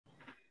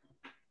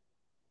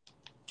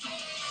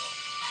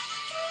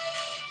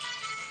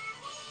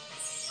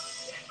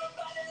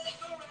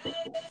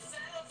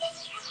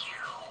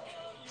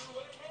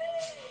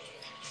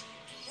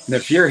And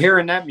if you're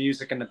hearing that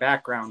music in the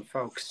background,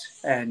 folks,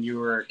 and you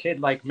were a kid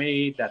like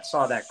me that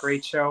saw that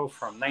great show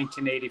from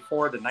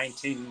 1984 to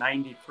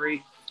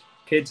 1993,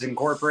 Kids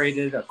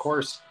Incorporated, of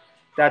course,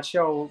 that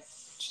show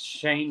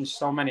changed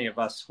so many of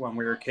us when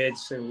we were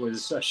kids. It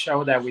was a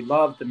show that we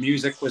loved. The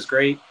music was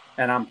great.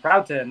 And I'm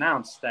proud to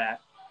announce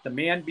that the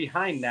man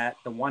behind that,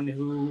 the one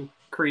who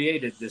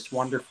created this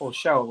wonderful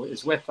show,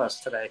 is with us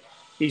today.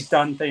 He's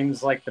done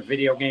things like the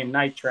video game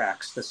Night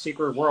Tracks, The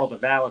Secret World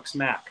of Alex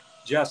Mack,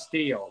 Just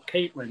Deal,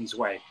 Caitlin's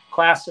Way,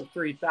 Class of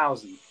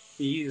 3000.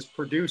 He has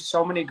produced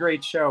so many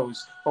great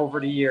shows over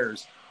the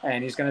years,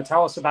 and he's going to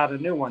tell us about a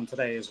new one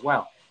today as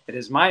well. It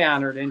is my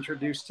honor to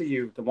introduce to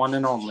you the one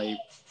and only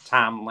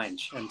Tom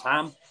Lynch. And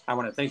Tom, I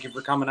want to thank you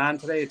for coming on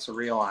today. It's a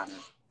real honor.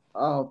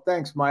 Oh,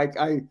 thanks, Mike.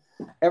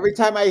 Every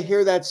time I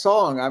hear that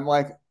song, I'm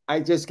like, I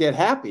just get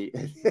happy.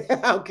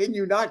 How can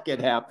you not get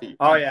happy?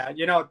 Oh, yeah.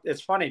 You know,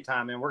 it's funny,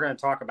 Tom, and we're going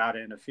to talk about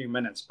it in a few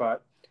minutes.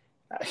 But,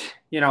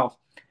 you know,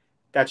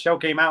 that show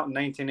came out in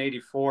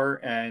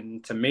 1984.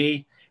 And to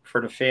me, for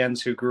the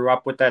fans who grew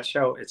up with that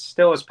show, it's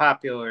still as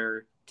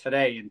popular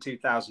today in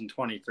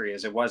 2023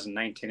 as it was in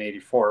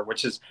 1984,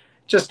 which is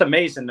just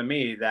amazing to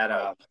me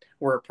that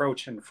we're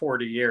approaching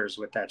 40 years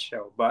with that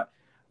show. But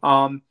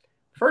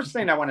first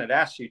thing I wanted to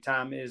ask you,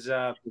 Tom, is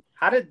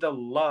how did the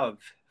love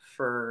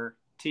for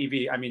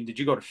TV, I mean, did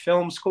you go to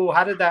film school?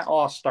 How did that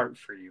all start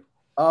for you?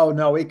 Oh,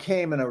 no, it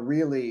came in a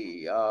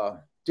really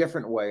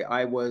different way.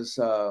 I was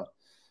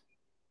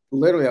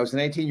literally, I was an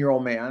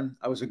 18-year-old man.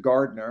 I was a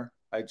gardener.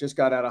 I just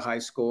got out of high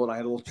school and I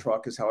had a little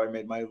truck is how I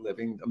made my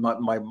living,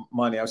 my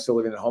money. I was still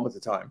living at home at the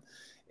time.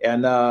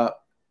 And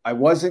I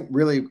wasn't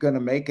really going to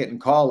make it in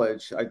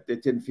college.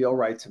 It didn't feel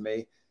right to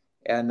me.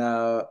 And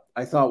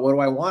I thought, what do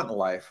I want in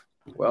life?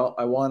 Well,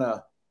 I want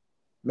to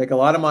make a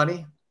lot of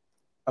money.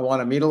 I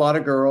want to meet a lot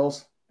of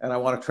girls and I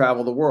want to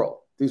travel the world.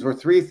 These were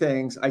three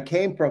things. I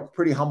came from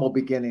pretty humble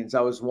beginnings.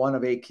 I was one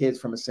of 8 kids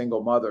from a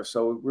single mother.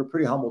 So we're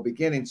pretty humble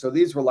beginnings. So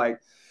these were like,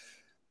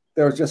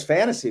 they were just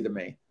fantasy to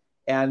me.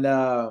 And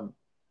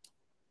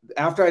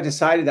after I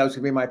decided that was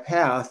going to be my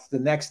path, the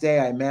next day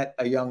I met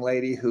a young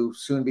lady who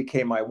soon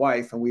became my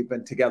wife, and we've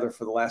been together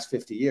for the last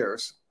 50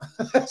 years.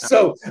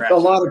 So a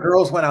lot of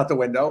girls went out the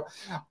window.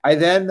 I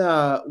then,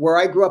 where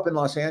I grew up in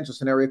Los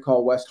Angeles, an area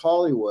called West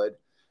Hollywood,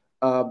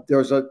 there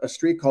was a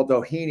street called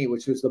Doheny,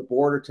 which was the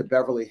border to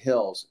Beverly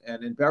Hills.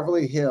 And in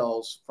Beverly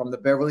Hills, from the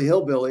Beverly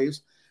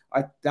Hillbillies,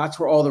 that's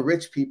where all the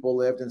rich people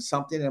lived. And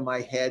something in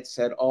my head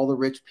said, all the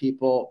rich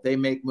people, they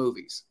make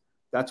movies.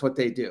 That's what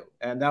they do.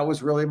 And that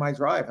was really my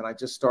drive. And I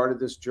just started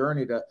this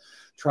journey to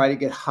try to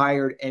get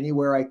hired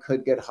anywhere I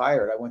could get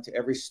hired. I went to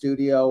every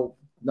studio,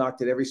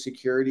 knocked at every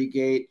security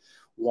gate,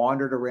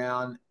 wandered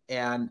around.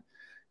 And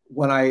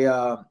when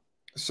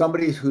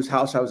somebody whose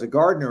house I was a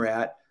gardener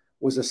at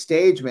was a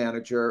stage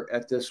manager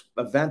at this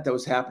event that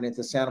was happening at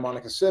the Santa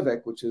Monica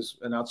Civic, which is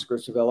an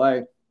outskirts of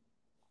LA.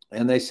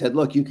 And they said,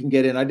 look, you can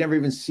get in. I'd never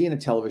even seen a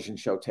television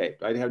show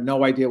taped. I had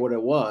no idea what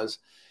it was.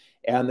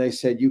 And they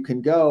said, you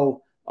can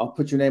go. I'll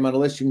put your name on a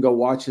list. You can go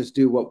watch us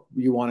do what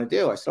you want to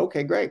do. I said,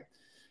 okay, great.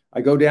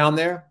 I go down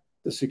there,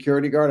 the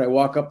security guard, I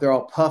walk up there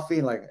all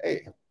puffy, like,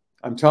 hey,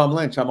 I'm Tom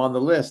Lynch. I'm on the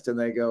list. And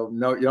they go,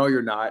 no,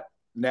 you're not.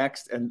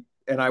 Next. And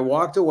I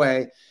walked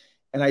away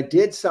and I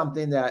did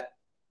something that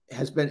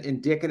has been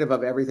indicative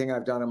of everything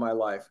I've done in my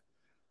life.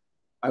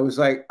 I was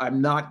like,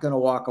 I'm not going to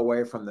walk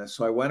away from this.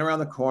 So I went around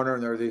the corner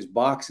and there were these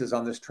boxes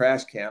on this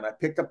trash can. I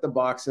picked up the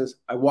boxes.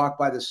 I walked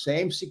by the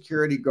same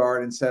security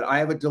guard and said, I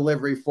have a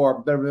delivery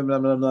for blah, blah, blah,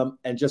 blah, blah,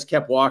 and just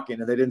kept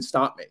walking and they didn't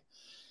stop me.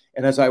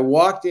 And as I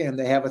walked in,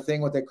 they have a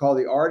thing, what they call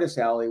the artist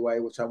alleyway,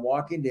 which I'm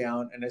walking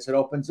down. And as it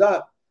opens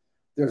up,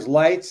 there's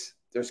lights,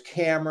 there's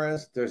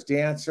cameras, there's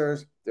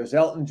dancers, there's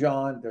Elton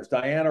John, there's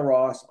Diana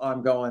Ross.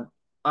 I'm going,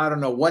 I don't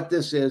know what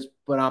this is,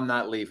 but I'm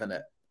not leaving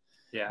it.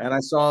 Yeah. And I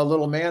saw a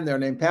little man there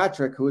named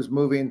Patrick who was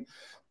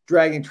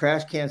dragging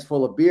trash cans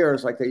full of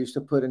beers like they used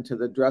to put into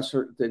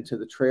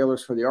the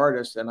trailers for the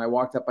artists. And I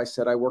walked up, I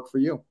said, I work for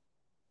you.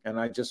 And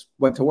I just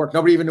went to work.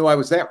 Nobody even knew I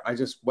was there. I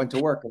just went to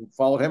work and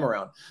followed him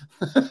around.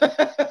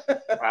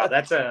 Wow,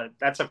 that's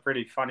a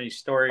pretty funny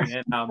story.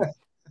 And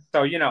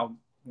so, you know,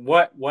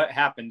 what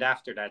happened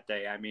after that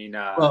day? I mean,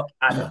 how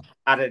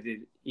did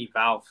it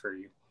evolve for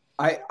you?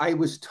 I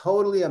was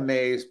totally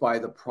amazed by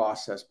the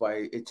process.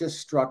 It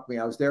just struck me.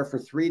 I was there for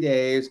 3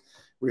 days,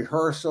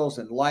 rehearsals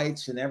and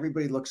lights, and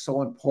everybody looked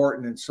so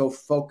important and so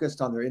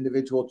focused on their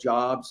individual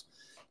jobs.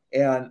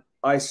 And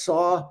I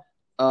saw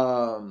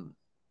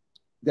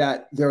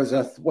that there was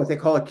what they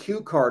call a cue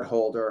card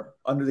holder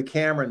under the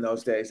camera in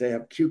those days. They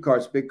have cue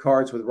cards, big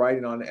cards with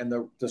writing on it, and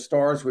the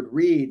stars would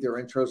read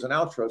their intros and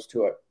outros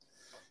to it.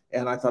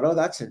 And I thought, oh,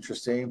 that's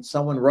interesting.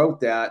 Someone wrote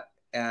that,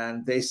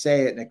 and they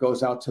say it, and it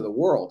goes out to the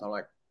world. I'm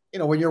like, you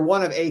know, when you're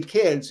one of 8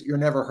 kids, you're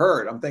never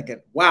heard. I'm thinking,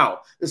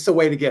 wow, this is a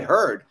way to get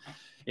heard.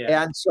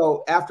 Yeah. And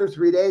so after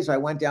 3 days, I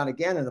went down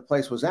again and the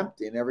place was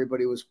empty and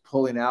everybody was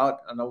pulling out.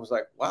 And I was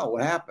like, wow,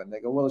 what happened?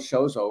 They go, well, the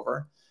show's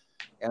over.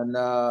 And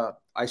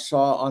I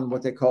saw on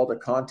what they called a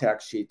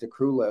contact sheet, the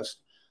crew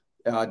list,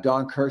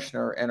 Don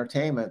Kirshner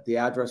Entertainment. The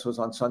address was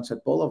on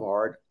Sunset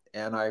Boulevard.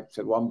 And I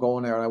said, well, I'm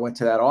going there. And I went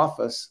to that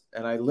office,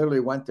 and I literally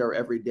went there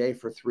every day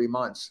for 3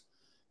 months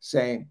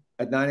saying,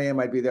 at 9 a.m.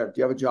 I'd be there. Do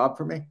you have a job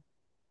for me?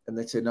 And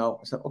they'd say, no.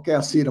 I said, okay,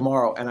 I'll see you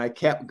tomorrow. And I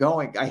kept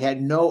going. I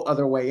had no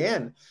other way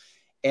in.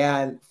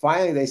 And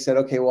finally they said,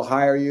 okay, we'll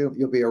hire you.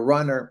 You'll be a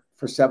runner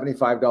for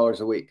 $75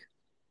 a week.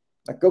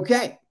 Like,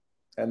 okay.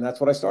 And that's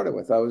what I started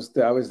with. I was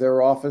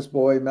their office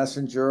boy,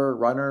 messenger,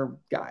 runner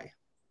guy.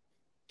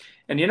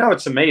 And you know,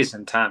 it's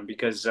amazing, Tom,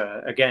 because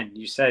again,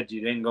 you said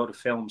you didn't go to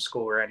film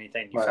school or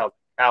anything. You felt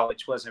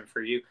college wasn't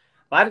for you.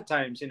 A lot of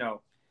times, you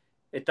know,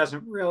 it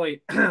doesn't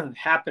really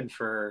happen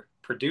for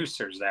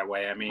producers that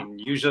way. I mean,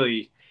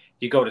 usually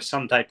you go to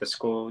some type of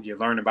school, you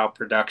learn about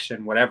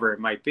production, whatever it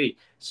might be.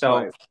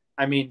 So,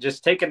 I mean,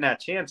 just taking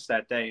that chance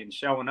that day and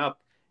showing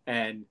up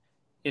and,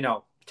 you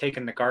know,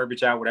 taking the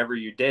garbage out, whatever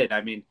you did.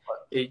 I mean,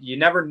 you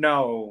never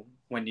know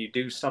when you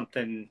do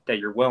something that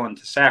you're willing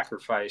to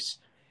sacrifice,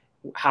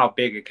 how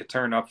big it could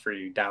turn up for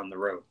you down the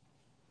road.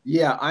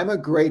 Yeah, I'm a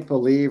great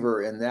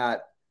believer in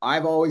that.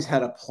 I've always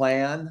had a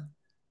plan.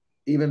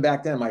 Even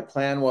back then, my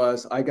plan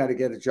was I got to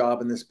get a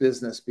job in this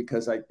business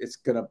because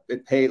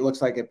it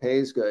looks like it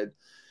pays good.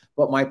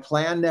 But my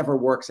plan never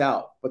works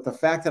out. But the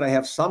fact that I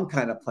have some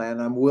kind of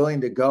plan, I'm willing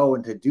to go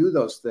and to do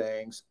those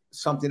things,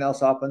 something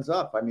else opens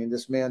up. I mean,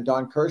 this man,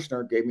 Don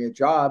Kirshner, gave me a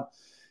job,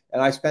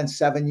 and I spent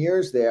 7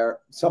 years there,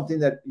 something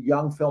that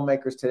young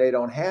filmmakers today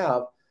don't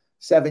have.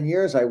 7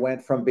 years, I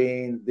went from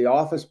being the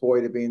office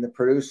boy to being the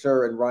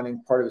producer and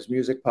running part of his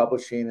music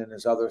publishing and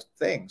his other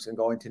things and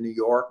going to New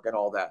York and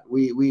all that.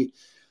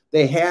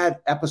 They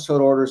had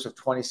episode orders of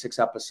 26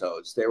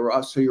 episodes.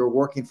 So you were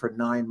working for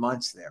 9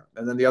 months there.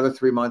 And then the other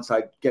 3 months,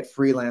 I'd get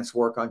freelance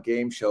work on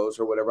game shows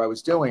or whatever I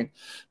was doing.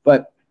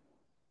 But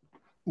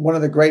one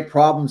of the great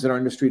problems in our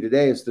industry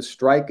today, is the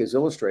strike is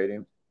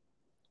illustrating,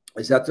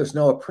 is that there's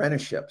no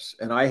apprenticeships.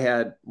 And I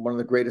had one of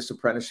the greatest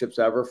apprenticeships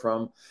ever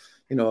from,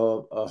 you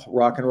know, a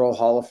rock and roll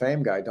Hall of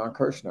Fame guy, Don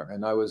Kirshner.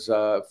 And I was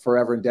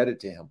forever indebted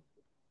to him.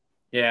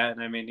 Yeah.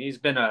 And I mean, he's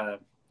been a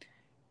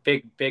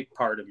big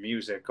part of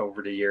music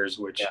over the years,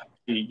 which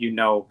you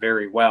know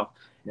very well.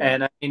 Yeah.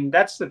 And I mean,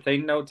 that's the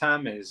thing though,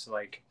 Tom, is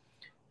like,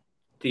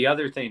 the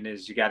other thing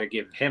is you got to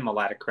give him a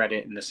lot of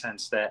credit in the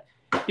sense that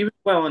he was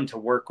willing to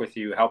work with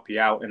you, help you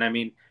out. And I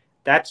mean,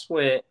 that's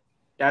what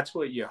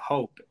you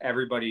hope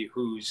everybody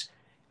who's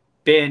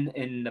been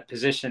in the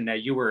position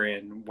that you were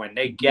in, when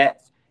they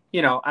get,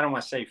 you know, I don't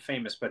want to say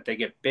famous, but they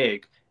get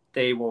big,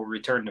 they will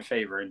return the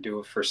favor and do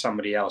it for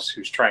somebody else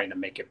who's trying to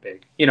make it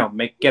big, you know,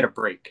 get a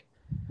break.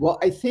 Well,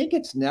 I think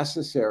it's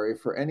necessary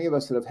for any of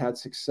us that have had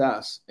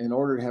success. In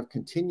order to have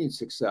continued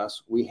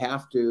success, we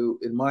have to,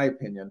 in my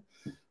opinion,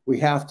 we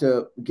have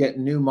to get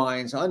new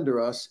minds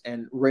under us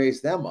and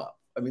raise them up.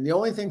 I mean, the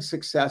only thing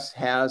success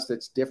has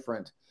that's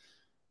different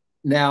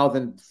now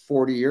than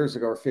 40 years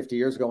ago or 50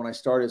 years ago when I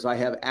started is I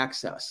have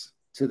access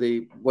to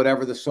the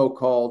whatever the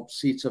so-called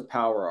seats of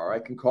power are. I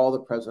can call the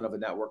president of a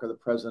network or the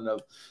president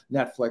of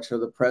Netflix or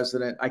the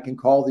president. I can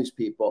call these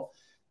people.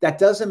 That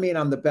doesn't mean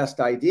I'm the best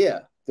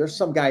idea. There's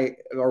some guy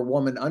or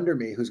woman under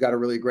me who's got a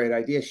really great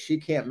idea. She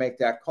can't make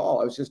that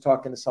call. I was just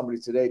talking to somebody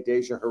today,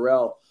 Deja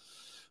Harrell,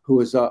 who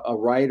is a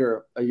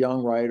writer, a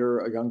young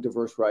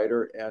diverse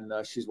writer, and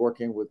she's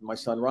working with my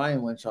son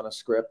Ryan Lynch on a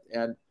script.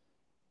 And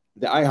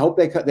I hope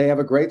they have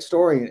a great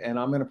story, and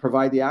I'm going to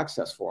provide the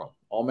access for them.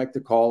 I'll make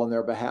the call on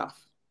their behalf.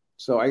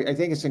 So I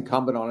think it's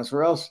incumbent on us,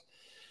 or else,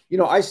 you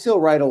know, I still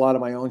write a lot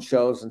of my own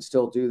shows and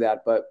still do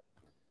that, but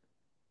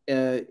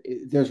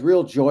there's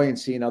real joy in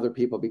seeing other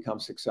people become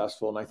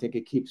successful, and I think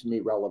it keeps me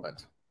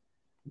relevant.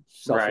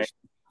 Right.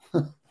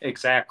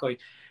 Exactly.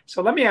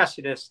 So let me ask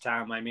you this,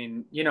 Tom. I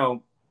mean, you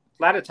know,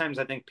 a lot of times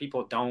I think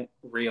people don't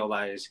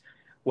realize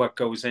what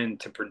goes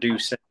into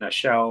producing a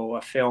show,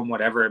 a film,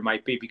 whatever it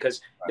might be,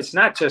 because it's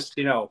not just,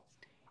 you know,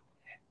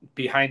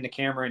 behind the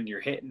camera and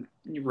you're hitting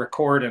you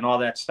record and all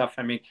that stuff.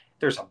 I mean,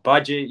 there's a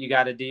budget you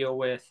got to deal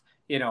with,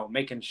 you know,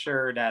 making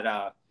sure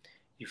that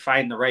you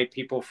find the right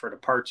people for the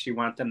parts you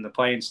want them to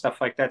play and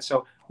stuff like that.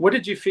 So what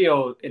did you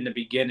feel in the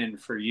beginning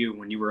for you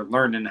when you were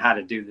learning how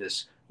to do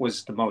this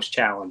was the most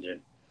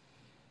challenging?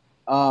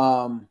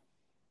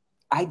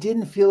 I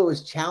didn't feel it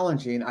was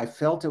challenging. I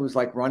felt it was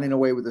like running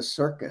away with a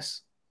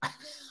circus.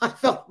 I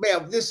felt,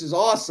 man, this is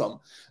awesome.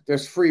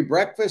 There's free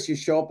breakfast. You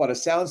show up on a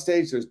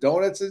soundstage. There's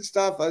donuts and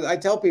stuff. I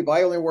tell people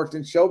I only worked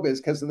in showbiz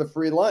because of the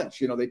free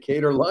lunch. You know, they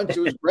cater lunch.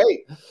 It was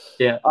great.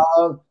 Yeah.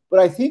 But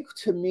I think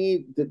to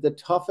me, the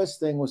toughest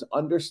thing was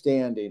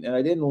understanding, and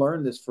I didn't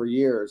learn this for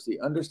years, the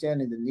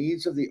understanding the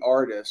needs of the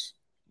artist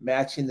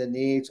matching the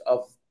needs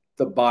of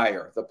the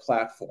buyer, the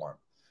platform.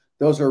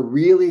 Those are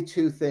really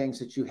two things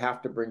that you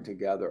have to bring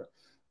together.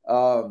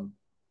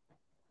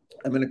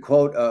 I'm going to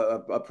quote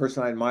a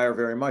person I admire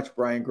very much.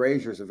 Brian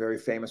Grazer is a very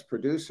famous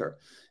producer.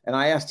 And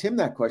I asked him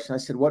that question. I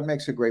said, what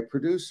makes a great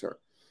producer?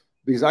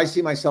 Because I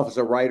see myself as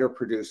a writer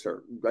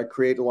producer. I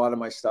create a lot of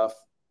my stuff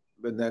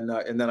and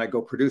then I go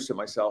produce it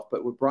myself.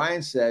 But what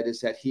Brian said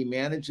is that he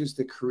manages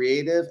the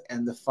creative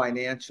and the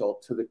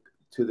financial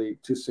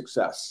to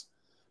success.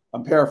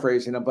 I'm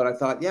paraphrasing him, but I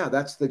thought, yeah,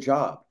 that's the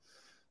job.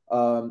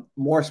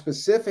 More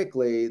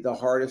specifically, the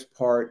hardest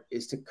part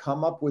is to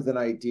come up with an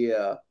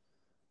idea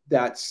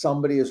that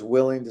somebody is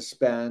willing to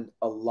spend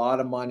a lot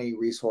of money,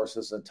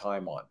 resources, and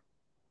time on.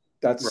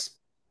 That's right.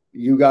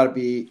 You got to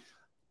be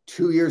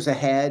 2 years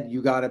ahead.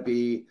 You got to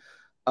be,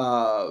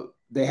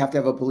 they have to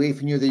have a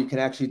belief in you that you can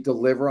actually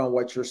deliver on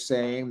what you're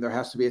saying. There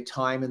has to be a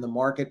time in the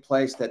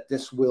marketplace that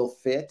this will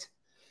fit.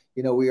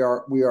 You know, we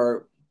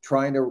are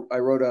trying to, I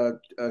wrote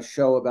a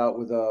show about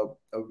with a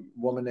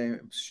woman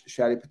named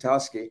Shadi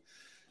Petoskey,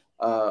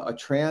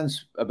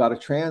 about a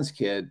trans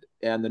kid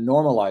and the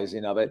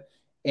normalizing of it.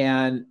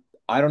 And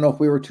I don't know if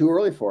we were too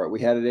early for it. We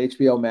had it at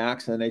HBO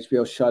Max, and then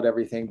HBO shut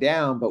everything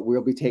down, but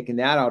we'll be taking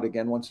that out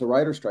again once the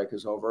writer's strike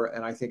is over.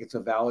 And I think it's a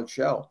valid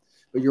show.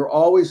 But you're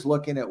always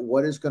looking at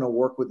what is going to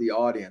work with the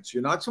audience.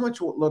 You're not so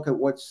much look at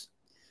what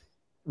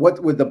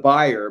with the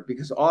buyer,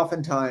 because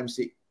oftentimes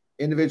the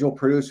individual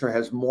producer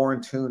has more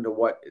in tune to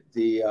what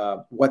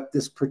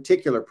this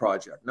particular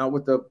project, not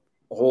what the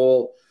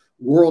whole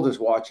world is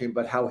watching,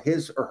 but how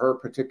his or her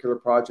particular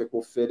project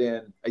will fit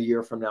in a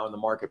year from now in the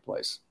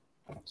marketplace.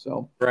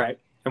 So right.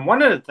 And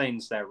one of the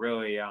things that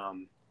really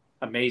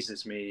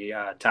amazes me,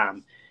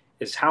 Tom,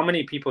 is how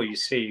many people you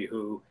see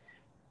who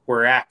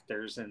were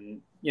actors.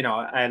 And, you know,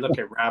 I look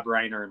at Rob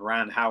Reiner and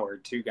Ron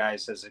Howard, two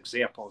guys as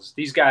examples.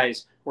 These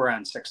guys were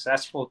on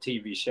successful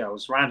TV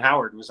shows. Ron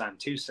Howard was on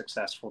 2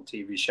 successful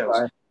TV shows.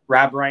 Right.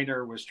 Rob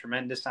Reiner was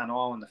tremendous on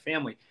All in the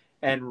Family.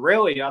 And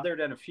really, other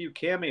than a few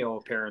cameo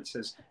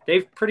appearances,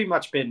 they've pretty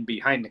much been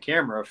behind the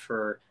camera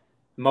for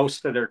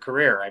most of their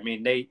career. I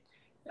mean,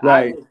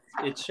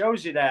 it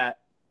shows you that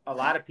a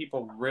lot of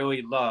people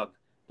really love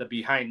the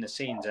behind the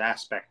scenes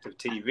aspect of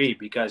TV,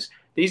 because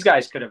these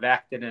guys could have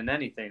acted in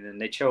anything,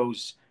 and they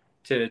chose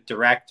to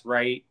direct,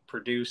 write,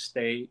 produce.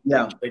 They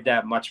enjoyed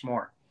that much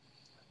more.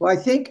 Well, I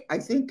think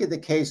in the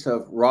case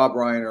of Rob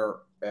Reiner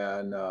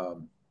and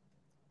oh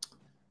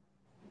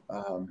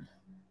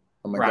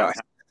my God,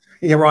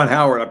 Ron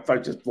Howard, I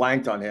just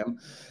blanked on him.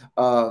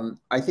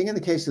 I think in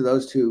the case of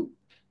those two,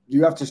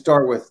 you have to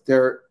start with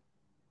they're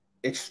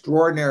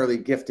extraordinarily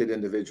gifted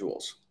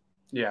individuals.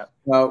 Yeah.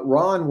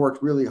 Ron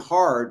worked really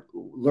hard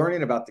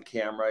learning about the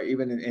camera,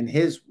 even in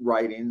his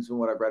writings and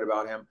what I've read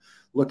about him,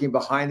 looking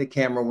behind the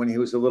camera when he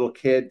was a little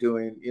kid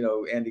doing, you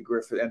know, Andy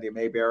Griffith, Andy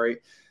Mayberry.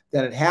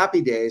 Then at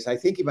Happy Days, I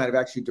think he might have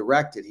actually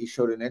directed. He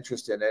showed an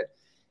interest in it.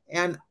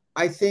 And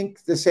I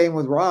think the same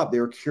with Rob. They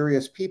were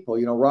curious people.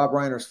 You know, Rob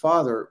Reiner's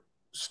father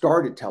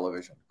started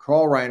television.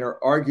 Carl Reiner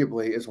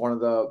arguably is one of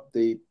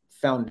the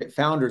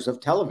founders of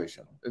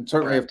television, and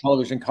certainly of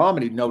television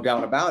comedy, no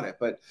doubt about it,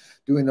 but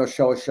doing those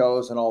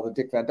shows and all the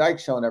Dick Van Dyke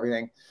Show and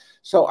everything.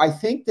 So I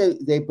think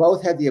that they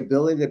both had the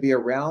ability to be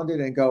around it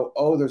and go,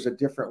 oh, there's a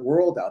different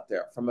world out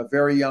there from a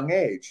very young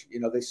age. You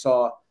know, they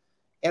saw,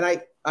 and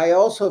I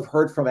also have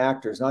heard from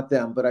actors, not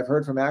them, but I've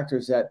heard from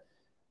actors that,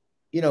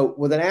 you know,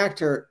 with an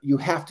actor, you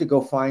have to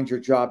go find your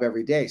job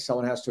every day.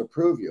 Someone has to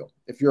approve you.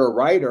 If you're a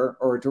writer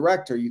or a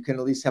director, you can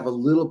at least have a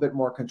little bit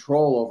more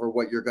control over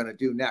what you're going to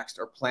do next,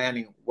 or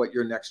planning what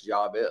your next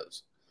job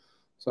is.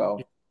 So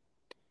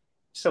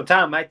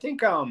Tom, I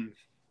think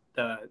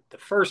the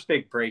first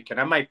big break, and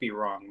I might be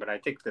wrong, but I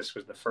think this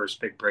was the first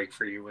big break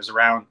for you, was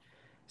around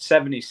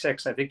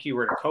 76. I think you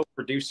were the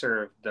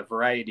co-producer of the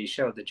variety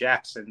show The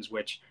Jacksons,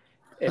 which,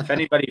 if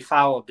anybody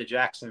followed the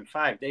Jackson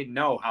 5, they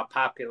know how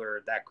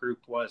popular that group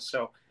was.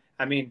 So,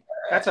 I mean,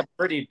 that's a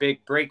pretty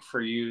big break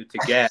for you to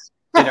get,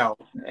 you know,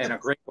 and a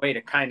great way to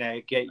kind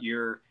of get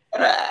your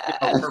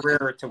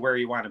career to where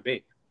you want to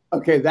be.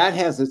 Okay, that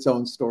has its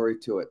own story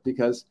to it,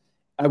 because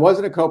I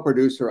wasn't a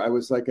co-producer. I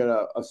was like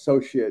an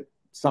associate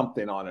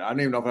something on it. I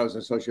don't even know if I was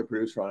an associate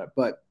producer on it.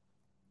 But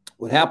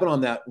what happened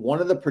on that, one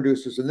of the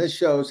producers, and this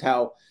shows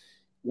how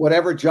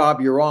whatever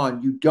job you're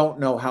on, you don't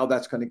know how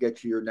that's going to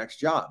get you your next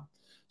job.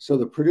 So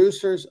the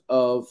producers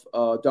of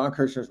Don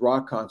Kirshner's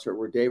rock concert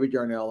were David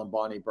Yarnell and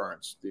Bonnie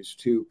Burns, these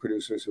 2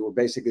 producers who were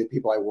basically the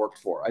people I worked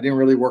for. I didn't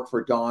really work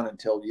for Don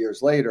until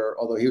years later,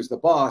 although he was the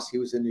boss. He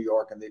was in New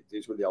York, and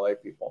these were the LA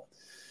people.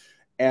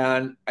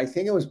 And I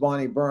think it was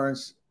Bonnie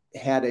Burns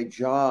had a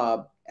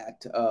job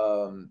at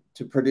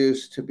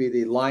to be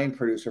the line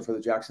producer for the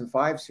Jackson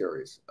 5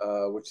 series,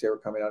 which they were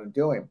coming out and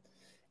doing.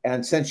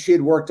 And since she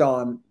had worked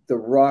on the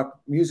Rock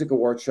Music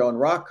Awards show and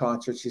rock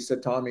concerts, she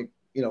said, Tommy,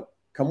 you know,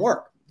 come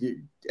work.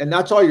 And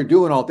that's all you're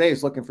doing all day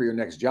is looking for your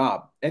next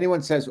job.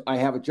 Anyone says, I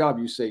have a job,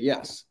 you say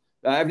yes.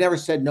 I've never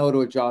said no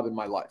to a job in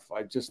my life.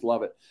 I just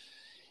love it.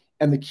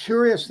 And the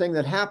curious thing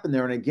that happened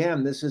there, and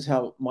again, this is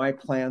how my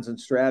plans and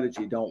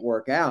strategy don't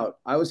work out.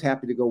 I was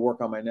happy to go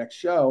work on my next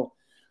show.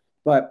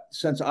 But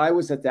since I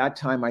was at that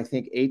time, I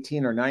think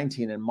 18 or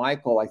 19, and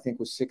Michael, I think,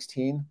 was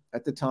 16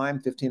 at the time,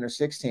 15 or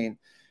 16,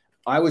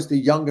 I was the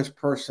youngest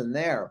person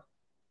there.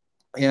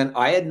 And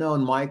I had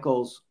known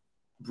Michael's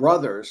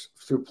brothers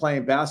through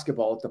playing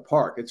basketball at the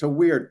park. It's a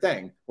weird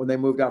thing. When they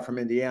moved out from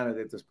Indiana,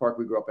 at this park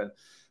we grew up in.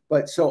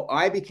 But so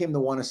I became the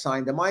one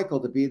assigned to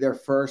Michael to be there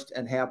first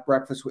and have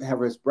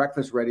his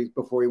breakfast ready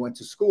before he went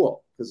to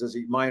school, because as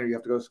a minor, you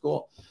have to go to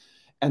school.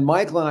 And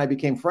Michael and I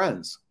became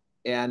friends.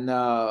 And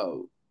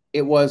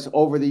it was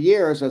over the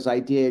years, as I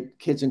did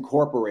Kids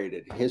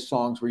Incorporated, his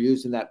songs were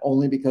used in that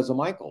only because of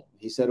Michael.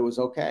 He said it was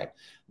okay.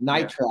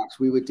 Night Tracks,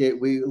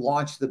 we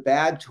launched the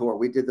Bad Tour.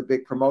 We did the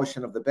big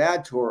promotion of the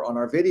Bad Tour on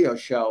our video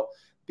show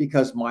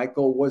because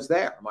Michael was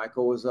there.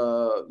 Michael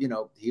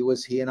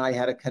was he and I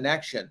had a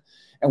connection.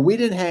 And we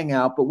didn't hang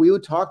out, but we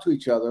would talk to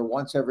each other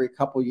once every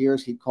couple of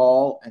years. He'd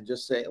call and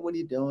just say, "What are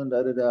you doing?"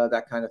 Da, da, da,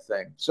 that kind of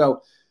thing.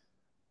 So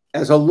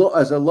as a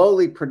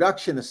lowly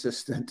production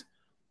assistant,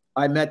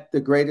 I met the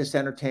greatest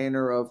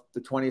entertainer of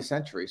the 20th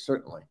century,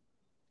 certainly.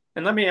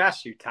 And let me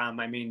ask you, Tom,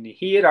 I mean,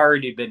 he had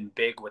already been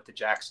big with the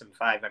Jackson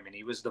 5. I mean,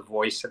 he was the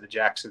voice of the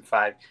Jackson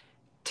 5,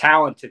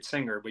 talented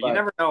singer, but you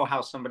never know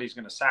how somebody's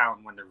going to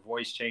sound when their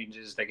voice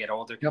changes, they get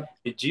older. Yep.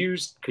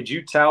 Could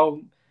you tell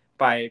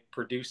by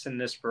producing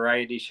this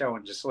variety show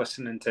and just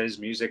listening to his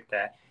music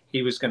that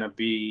he was going to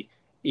be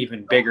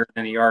even bigger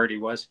than he already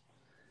was?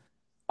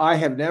 I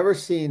have never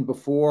seen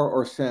before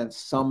or since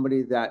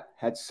somebody that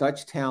had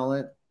such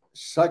talent,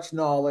 such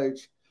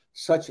knowledge,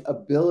 such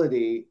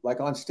ability,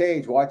 like on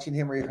stage, watching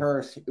him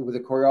rehearse with the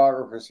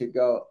choreographers, he'd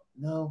go,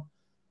 "No."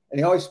 And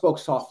he always spoke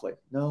softly.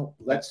 "No,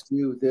 let's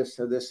do this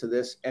or this or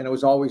this." And it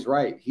was always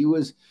right. He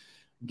was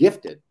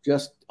gifted,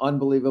 just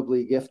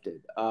unbelievably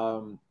gifted.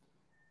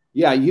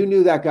 Yeah, you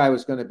knew that guy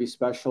was going to be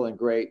special and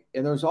great.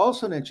 And there was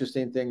also an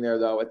interesting thing there,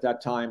 though, at that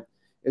time,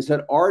 is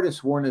that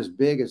artists weren't as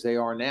big as they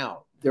are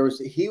now.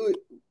 He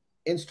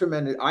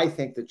instrumented, I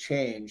think, the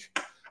change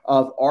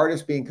of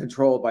artists being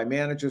controlled by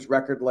managers,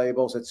 record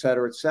labels, et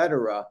cetera, et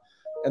cetera.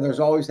 And there's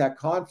always that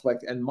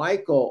conflict. And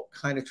Michael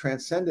kind of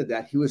transcended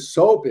that. He was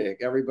so big.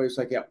 Everybody's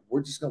like, "Yeah,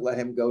 we're just going to let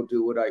him go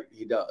do what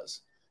he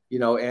does."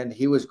 And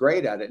he was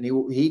great at it.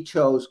 And he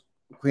chose,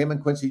 him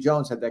and Quincy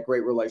Jones had that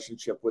great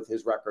relationship with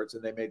his records,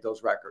 and they made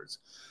those records.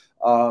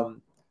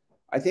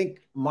 I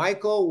think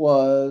Michael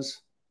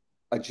was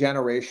a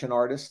generation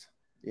artist.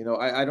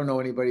 I don't know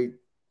anybody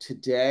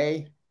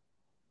today.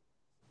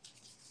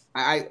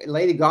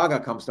 Lady Gaga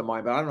comes to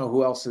mind, but I don't know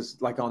who else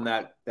is like on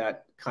that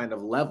kind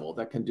of level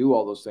that can do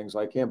all those things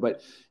like him.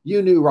 But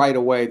you knew right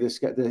away this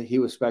guy, that he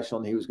was special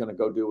and he was going to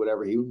go do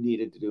whatever he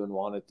needed to do and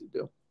wanted to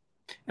do.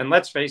 And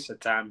let's face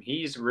it, Tom,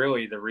 he's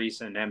really the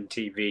reason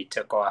MTV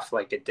took off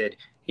like it did.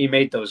 He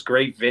made those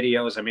great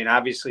videos. I mean,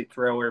 obviously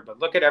Thriller, but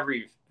look at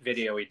every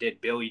video he did.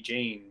 Billie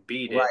Jean,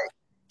 Beat It. Right.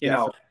 You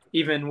know,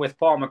 even with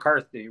Paul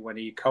McCartney when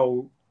he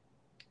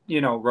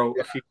wrote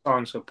a few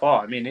songs with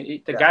Paul. I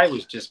mean, the guy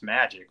was just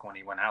magic when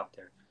he went out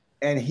there.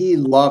 And he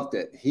loved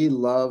it. He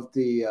loved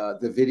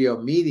the video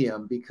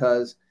medium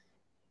because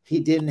he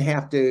didn't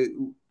have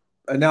to.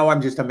 Now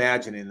I'm just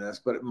imagining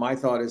this, but my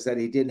thought is that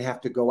he didn't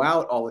have to go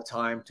out all the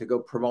time to go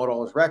promote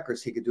all his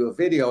records. He could do a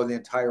video and the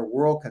entire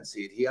world can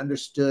see it. He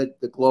understood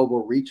the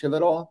global reach of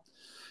it all.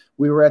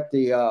 We were at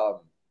the,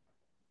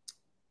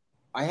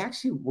 I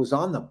actually was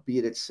on the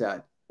Beat It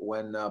set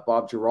when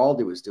Bob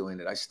Giraldi was doing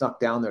it. I snuck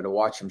down there to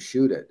watch him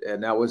shoot it.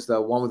 And that was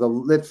the one with the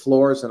lit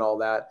floors and all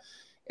that.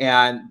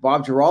 And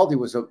Bob Giraldi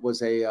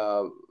was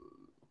a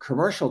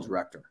commercial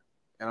director.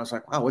 And I was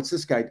like, wow, what's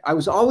this guy? I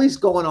was always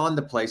going on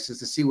to places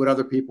to see what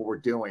other people were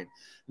doing,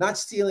 not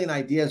stealing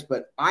ideas,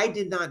 but I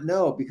did not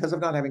know, because of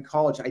not having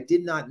college, I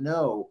did not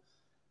know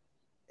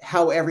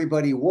how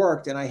everybody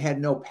worked. And I had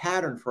no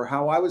pattern for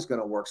how I was going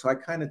to work. So I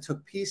kind of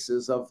took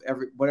pieces of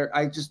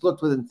I just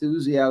looked with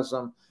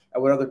enthusiasm at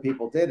what other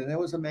people did. And it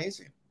was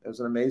amazing. It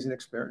was an amazing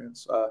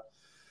experience.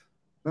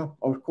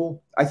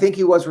 Cool. I think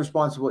he was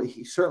responsible.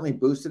 He certainly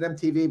boosted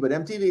MTV, but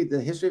MTV,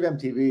 the history of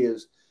MTV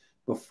is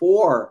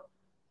before,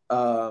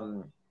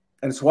 and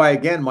it's why,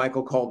 again,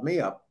 Michael called me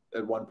up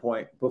at one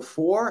point.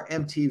 Before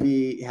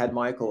MTV had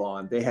Michael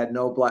on, they had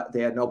no black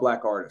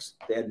artists.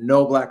 They had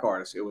no black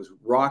artists. It was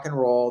rock and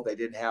roll. They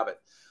didn't have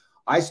it.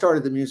 I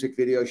started the music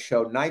video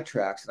show Night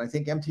Tracks, and I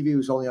think MTV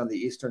was only on the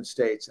Eastern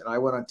States. And I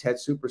went on Ted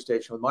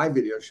Superstation with my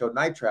video show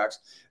Night Tracks,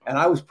 and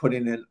I was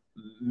putting in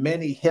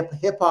many hip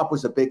hop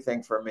was a big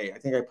thing for me. I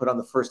think I put on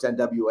the first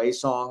NWA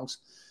songs.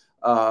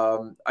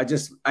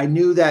 I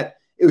knew that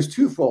it was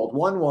twofold.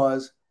 One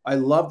was I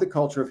loved the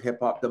culture of hip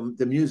hop,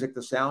 the music,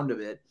 the sound of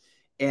it,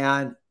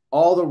 and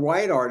all the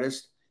white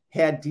artists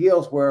had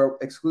deals where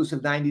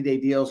exclusive 90-day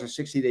deals or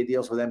 60-day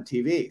deals with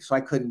MTV, so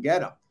I couldn't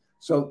get them.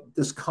 So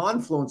this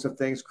confluence of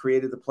things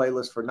created the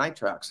playlist for Night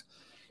Tracks,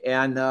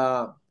 and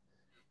I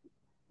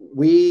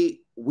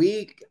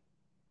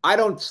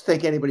don't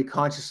think anybody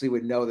consciously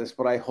would know this,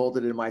 but I hold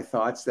it in my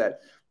thoughts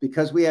that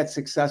because we had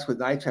success with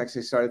Night Tracks,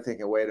 they started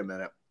thinking, wait a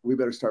minute, we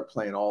better start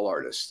playing all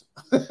artists.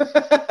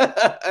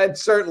 And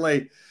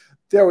certainly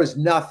there was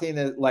nothing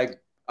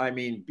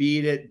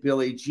Beat It,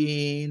 Billie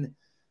Jean,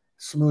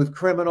 Smooth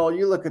Criminal.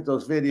 You look at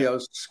those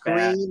videos,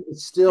 Scream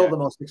is still the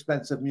most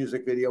expensive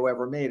music video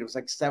ever made. It was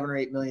like $7 or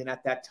 $8 million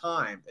at that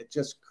time. It's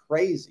just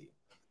crazy.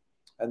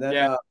 And then,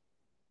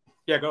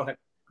 go ahead.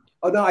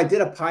 Oh, no, I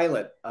did a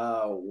pilot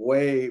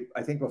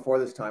I think before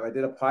this time. I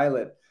did a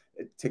pilot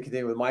to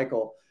continue with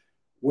Michael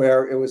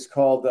where it was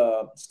called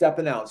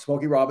Steppin' Out.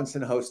 Smokey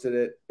Robinson hosted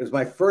it. It was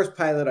my first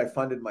pilot I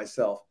funded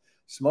myself.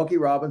 Smokey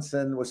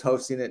Robinson was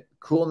hosting it.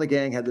 Kool and the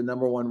Gang had the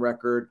 #1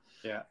 record.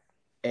 Yeah.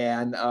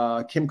 and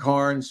Kim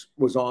Carnes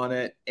was on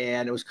it,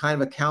 and it was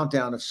kind of a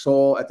countdown of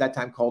soul at that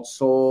time called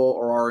soul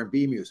or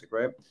R&B music,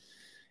 right?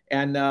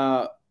 And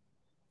I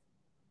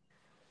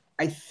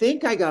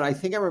think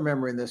I'm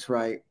remembering this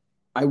right.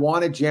 I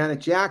wanted Janet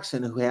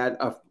Jackson, who had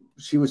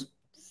she was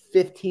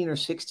 15 or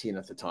 16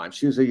 at the time.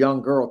 She was a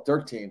young girl,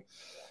 13,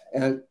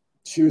 and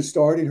she was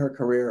starting her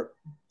career.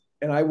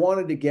 And I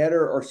wanted to get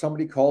her, or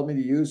somebody called me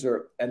to use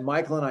her. And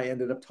Michael and I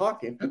ended up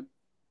talking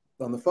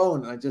on the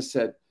phone. And I just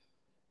said,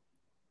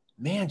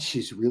 man,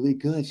 she's really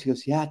good. She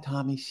goes, yeah,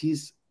 Tommy,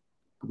 she's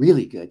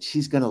really good.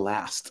 She's going to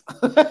last.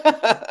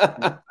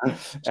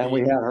 And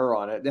we had her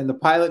on it. And the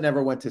pilot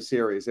never went to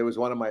series. It was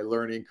one of my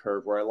learning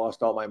curve where I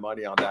lost all my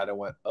money on that and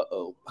went,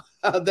 uh-oh.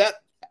 That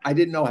I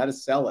didn't know how to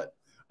sell it.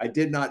 I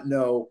did not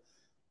know.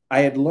 I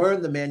had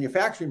learned the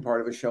manufacturing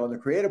part of a show and the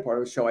creative part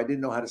of a show. I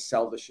didn't know how to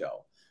sell the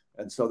show.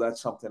 And so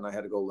that's something I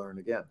had to go learn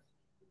again.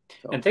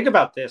 So. And think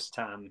about this,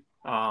 Tom.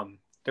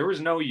 There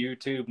was no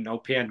YouTube, no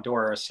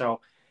Pandora.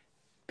 So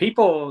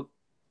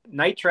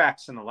Night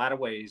Tracks in a lot of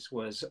ways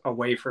was a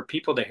way for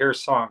people to hear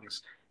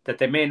songs that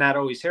they may not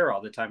always hear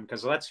all the time.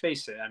 Because let's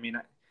face it, I mean,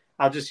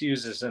 I'll just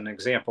use as an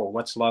example,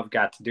 What's Love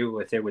Got to Do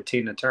with It with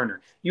Tina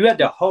Turner. You had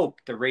to hope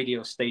the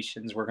radio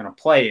stations were going to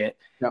play it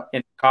in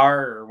the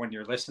car or when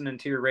you're listening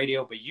to your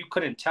radio, but you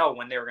couldn't tell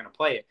when they were going to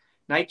play it.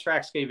 Night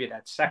Tracks gave you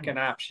that second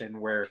option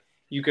where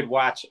you could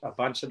watch a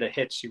bunch of the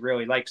hits you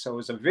really like. So it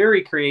was a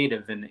very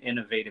creative and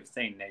innovative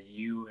thing that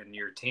you and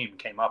your team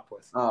came up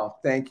with. Oh,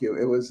 thank you.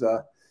 It was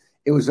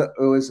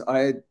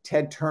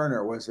Ted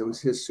Turner was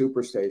his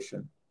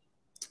Superstation.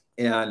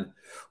 And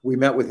we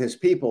met with his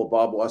people.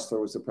 Bob Wessler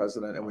was the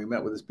president, and we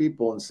met with his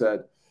people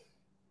and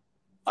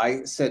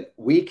I said,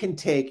 we can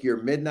take your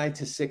midnight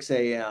to 6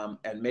 a.m.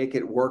 and make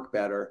it work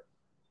better.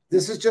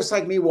 This is just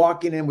like me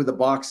walking in with the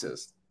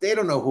boxes. They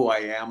don't know who I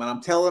am, and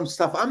I'm telling them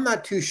stuff I'm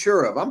not too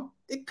sure of.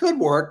 It could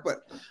work,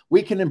 but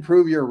we can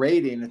improve your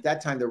rating. At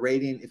that time, the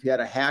rating, if you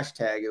had a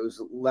hashtag, it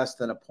was less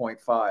than a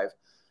 0.5.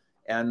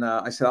 And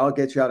I said, I'll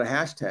get you out of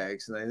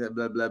hashtags. And they said,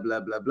 blah, blah,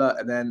 blah, blah, blah.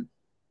 And then,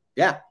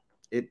 yeah,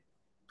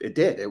 it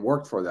did. It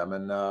worked for them.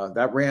 And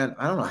that ran,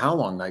 I don't know how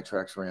long Night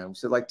Tracks ran.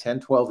 Was it like 10,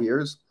 12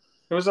 years?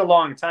 It was a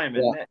long time.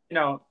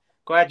 And,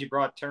 glad you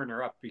brought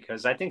Turner up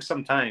because I think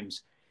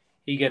sometimes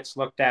he gets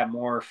looked at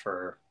more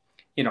for,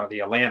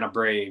 the Atlanta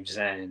Braves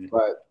and,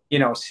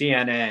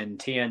 CNN,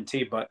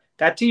 TNT. But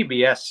that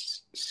TBS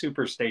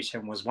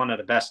Superstation was one of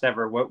the best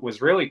ever. What was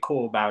really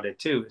cool about it,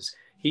 too, is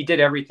he did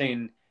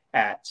everything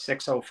at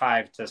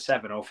 6:05 to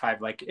 7:05.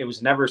 Like it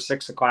was never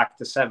 6 o'clock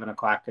to 7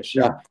 o'clock a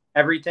show. Yeah.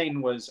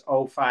 Everything was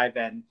 05.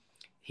 And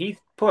he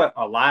put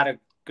a lot of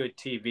good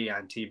TV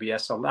on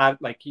TBS. A lot,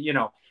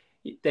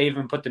 they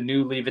even put the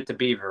new Leave It to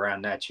Beaver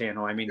on that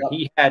channel. I mean,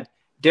 he had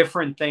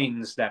different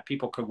things that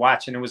people could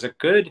watch. And it was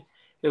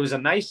a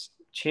nice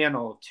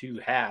channel to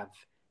have,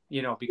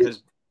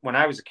 because when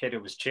I was a kid,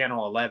 it was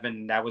Channel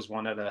 11. That was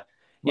one of the,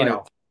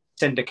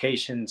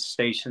 syndication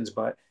stations.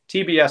 But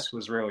TBS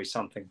was really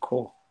something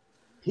cool.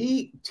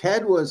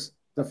 Ted was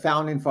the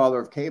founding father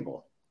of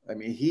cable. I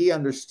mean, he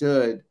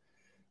understood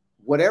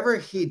whatever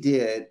he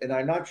did, and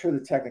I'm not sure the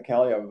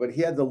technicality of it, but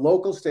he had the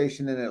local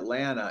station in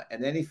Atlanta,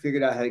 and then he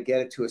figured out how to get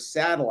it to a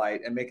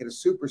satellite and make it a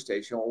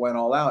superstation or went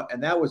all out.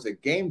 And that was a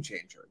game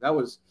changer.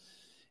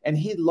 And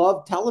he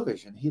loved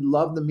television. He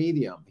loved the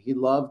medium. He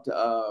loved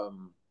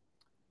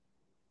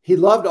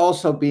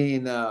also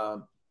being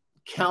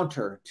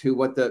counter to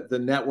what the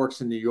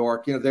networks in New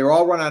York, they were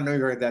all run out of New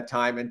York at that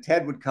time. And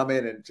Ted would come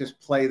in and just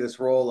play this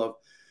role of,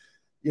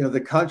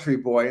 the country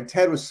boy. And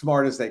Ted was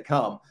smart as they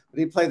come, but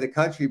he played the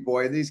country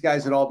boy. And these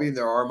guys would all be in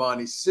their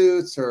Armani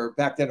suits, or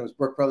back then it was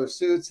Brooke Brothers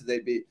suits. And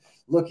they'd be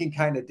looking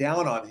kind of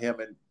down on him.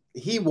 And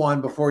he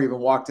won before he even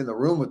walked in the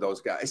room with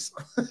those guys.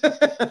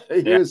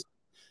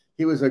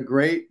 He was a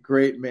great,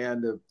 great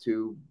man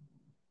to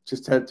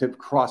just had to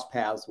cross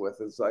paths with.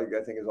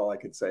 I think is all I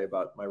could say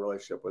about my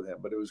relationship with him,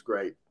 but it was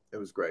great. It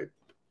was great.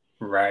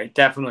 Right.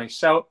 Definitely.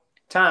 So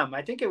Tom,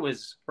 I think it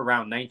was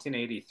around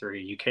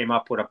 1983, you came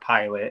up with a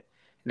pilot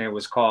and it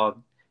was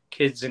called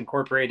Kids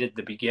Incorporated,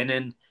 The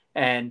Beginning.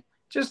 And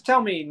just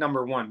tell me,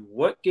 number one,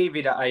 what gave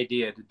you the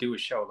idea to do a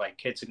show like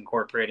Kids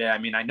Incorporated? I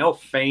mean, I know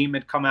Fame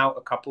had come out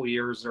a couple of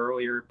years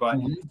earlier, but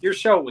your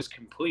show was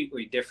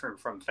completely different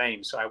from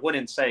Fame. So I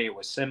wouldn't say it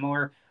was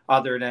similar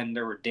other than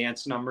there were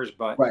dance numbers,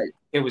 but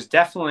it was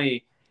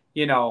definitely,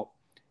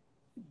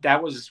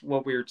 that was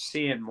what we were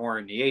seeing more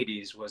in the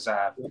 80s was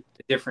the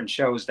different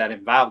shows that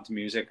involved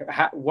music.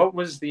 What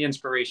was the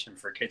inspiration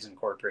for Kids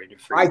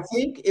Incorporated for you? I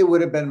think it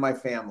would have been my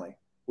family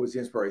was the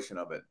inspiration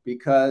of it,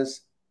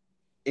 because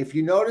if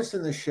you notice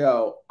in the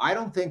show, I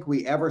don't think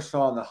we ever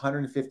saw in the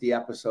 150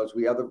 episodes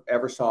we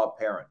ever saw a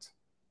parent.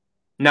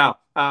 No,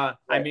 I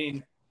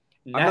mean,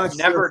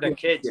 never the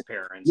kids'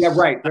 parents. Yeah,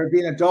 right. There'd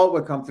be an adult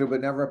would come through,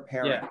 but never a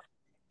parent. Yeah.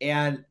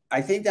 And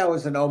I think that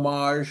was an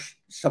homage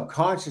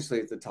subconsciously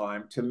at the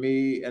time to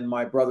me and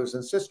my brothers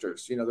and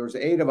sisters. There was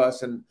 8 of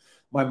us and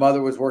my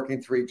mother was working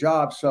 3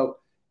 jobs. So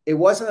it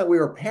wasn't that we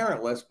were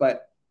parentless,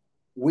 but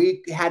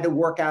we had to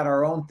work out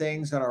our own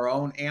things and our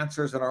own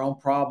answers and our own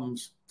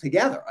problems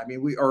together. I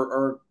mean,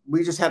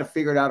 we just had to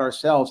figure it out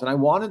ourselves. And I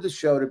wanted the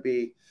show to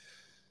be,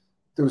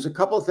 there was a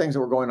couple of things that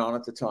were going on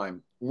at the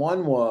time.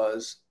 One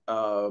was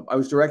I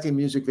was directing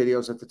music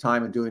videos at the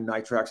time and doing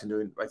night tracks and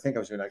doing, I think I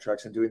was doing night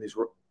tracks and doing these,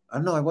 I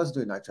don't know, I wasn't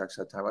doing night tracks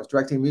at the time. I was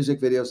directing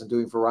music videos and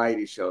doing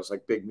variety shows,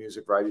 like big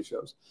music variety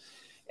shows.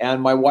 And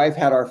my wife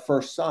had our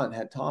first son,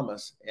 had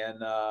Thomas,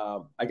 and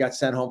I got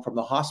sent home from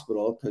the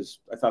hospital because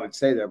I thought I'd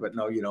stay there, but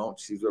no, you don't.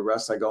 She's with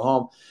rest. I go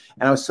home,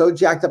 and I was so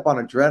jacked up on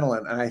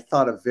adrenaline, and I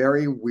thought a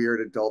very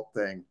weird adult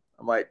thing.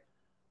 I'm like,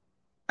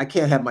 I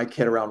can't have my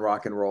kid around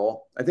rock and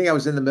roll. I think I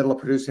was in the middle of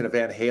producing a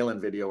Van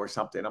Halen video or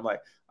something. I'm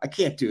like, I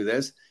can't do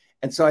this.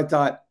 And so I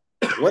thought,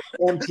 what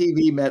if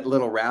MTV met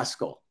Little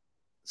Rascal?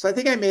 So I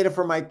think I made it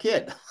for my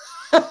kid.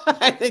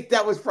 I think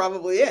that was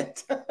probably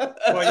it.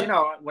 Well, you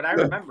know, what I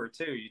remember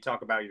too, you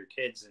talk about your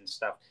kids and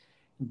stuff.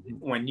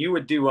 When you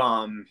would do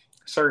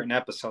certain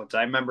episodes,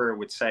 I remember it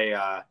would say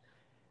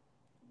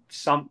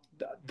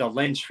the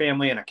Lynch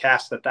family and a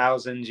cast of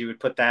thousands. You would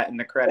put that in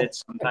the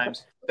credits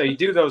sometimes. So you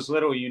do those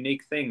little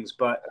unique things.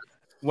 But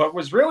what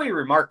was really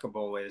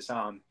remarkable is,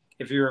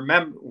 if you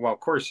remember, well,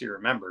 of course you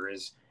remember,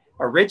 is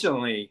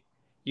originally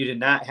you did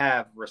not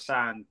have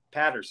Rasan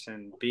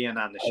Patterson being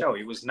on the show.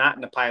 He was not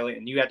in the pilot,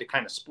 and you had to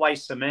kind of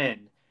splice him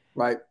in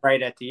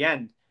right at the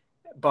end.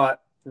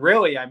 But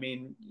really, I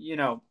mean, you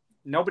know,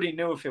 nobody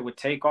knew if it would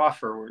take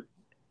off or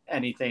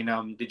anything.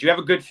 Did you have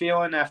a good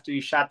feeling after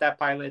you shot that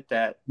pilot?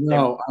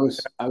 No,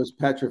 I was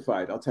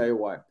petrified. I'll tell you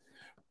why.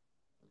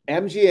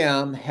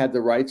 MGM had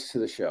the rights to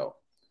the show.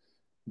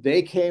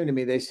 They came to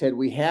me. They said,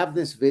 we have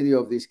this video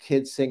of these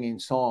kids singing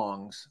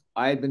songs.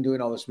 I had been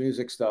doing all this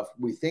music stuff.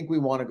 We think we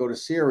want to go to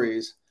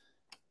series.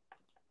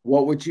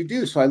 What would you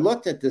do? So I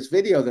looked at this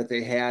video that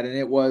they had, and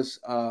it was,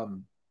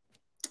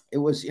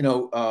 you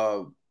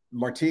know,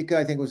 Martika,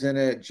 I think, was in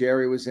it.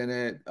 Jerry was in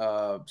it.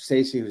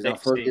 Stacy, who's now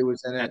Fergie,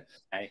 was in it.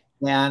 Okay.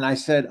 And I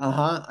said,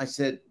 I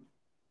said,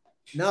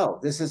 no,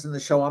 this isn't the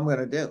show I'm going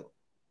to do.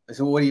 I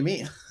said, well, what do you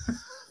mean?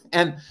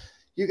 And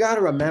you got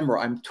to remember,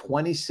 I'm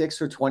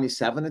 26 or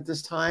 27 at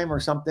this time or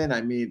something.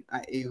 I mean,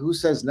 who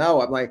says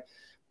no? I'm like,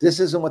 this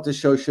isn't what the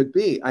show should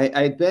be.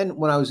 I'd been,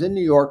 when I was in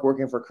New York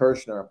working for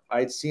Kirshner,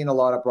 I'd seen a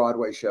lot of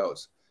Broadway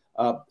shows,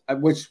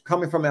 which,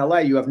 coming from LA,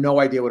 you have no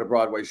idea what a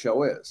Broadway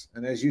show is.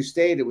 And as you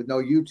stated, with no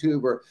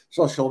YouTube or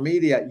social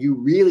media, you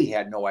really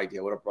had no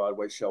idea what a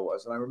Broadway show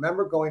was. And I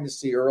remember going to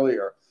see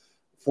earlier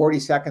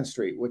 42nd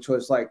Street, which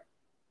was like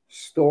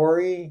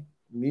story,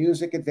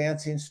 music,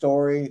 advancing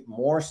story,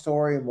 more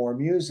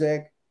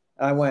music.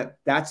 And I went,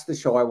 that's the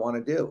show I want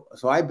to do.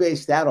 So I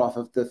based that off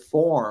of the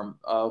form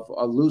of,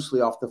 loosely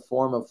off the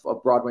form of a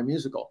Broadway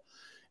musical.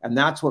 And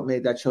that's what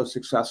made that show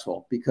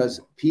successful,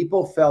 because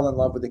people fell in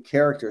love with the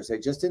characters. They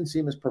just didn't see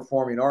them as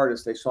performing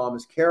artists. They saw them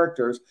as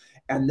characters.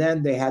 And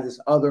then they had this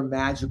other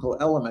magical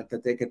element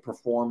that they could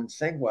perform and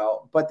sing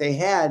well. But they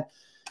had,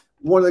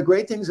 one of the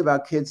great things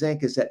about Kids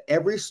Inc. is that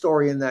every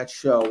story in that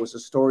show was a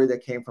story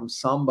that came from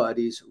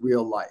somebody's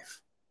real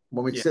life.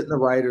 When we'd sit in the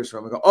writer's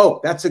room and go, oh,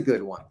 that's a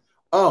good one.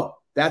 Oh,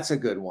 that's a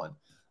good one.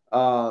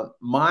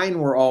 Mine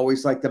were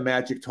always like the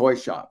Magic Toy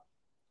Shop,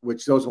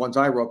 which those ones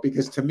I wrote,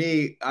 because to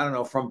me, I don't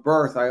know, from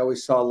birth, I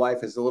always saw life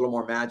as a little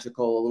more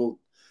magical, a little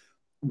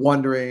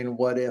wondering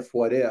what if.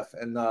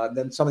 And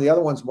then some of the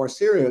other ones more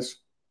serious.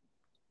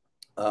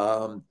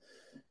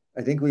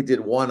 I think we did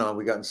one on,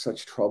 we got in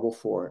such trouble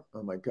for it.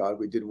 Oh my God.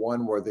 We did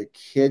one where the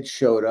kid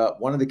showed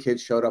up. One of the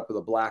kids showed up with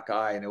a black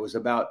eye, and it was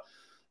about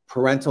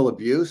parental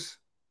abuse.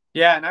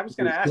 Yeah. And I was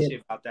going to ask you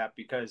about that,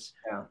 because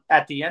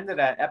at the end of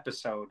that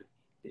episode,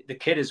 the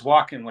kid is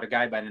walking with a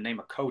guy by the name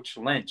of Coach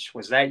Lynch.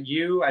 Was that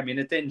you? I mean,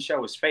 it didn't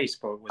show his face,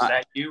 but was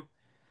that you?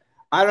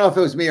 I don't know if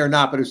it was me or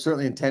not, but it was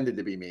certainly intended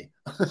to be me.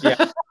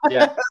 Yeah.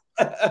 Yeah.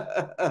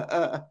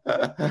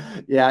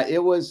 Yeah.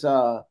 It was,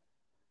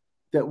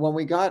 that when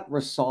we got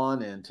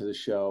Rasan into the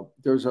show,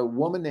 there's a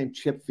woman named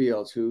Chip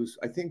Fields, who's,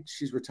 I think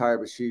she's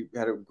retired, but she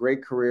had a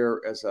great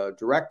career as a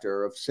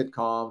director of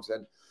sitcoms.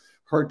 And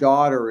her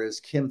daughter is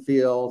Kim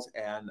Fields.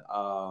 And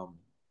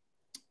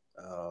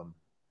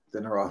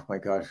then her, oh my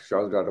gosh,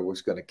 Charlotte's daughter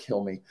was going to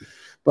kill me.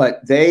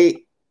 But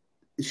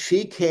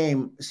she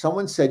came,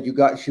 someone said,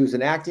 she was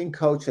an acting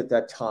coach at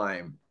that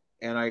time.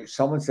 And I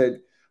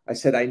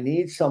said, I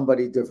need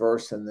somebody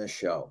diverse in this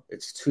show.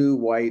 It's too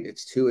white.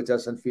 It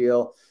doesn't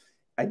feel,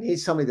 I need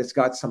somebody that's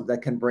got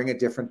that can bring a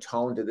different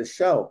tone to the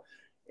show.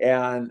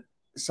 And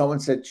someone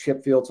said,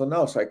 Chip Fields will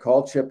know. So I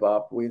called Chip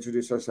up. We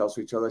introduced ourselves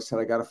to each other. I said,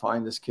 I got to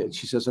find this kid.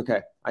 She says,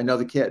 okay, I know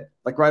the kid.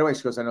 Like right away,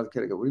 she goes, I know the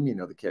kid. I go, what do you mean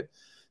you know the kid?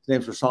 His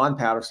name's Rasan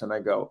Patterson.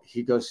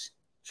 She goes,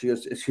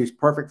 he's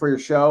perfect for your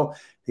show.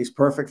 He's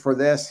perfect for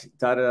this,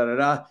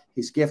 da-da-da-da-da.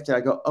 He's gifted.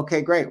 I go,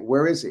 okay, great.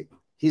 Where is he?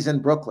 He's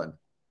in Brooklyn.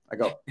 I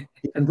go,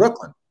 he's in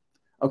Brooklyn.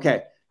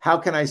 Okay, how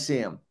can I see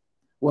him?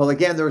 Well,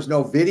 again, there was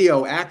no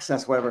video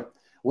access, whatever.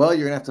 Well,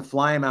 you're going to have to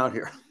fly him out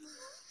here.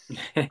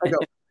 I go,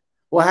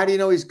 well, how do you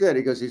know he's good?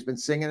 He goes, he's been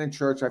singing in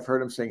church. I've heard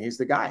him sing. He's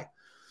the guy.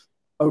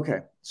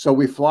 Okay, so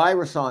we fly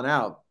Rasan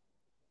out.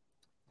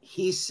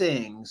 He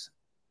sings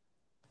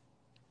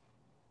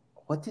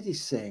what did he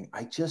sing?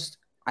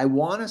 I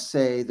want to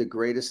say The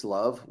Greatest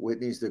Love.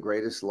 Whitney's The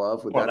Greatest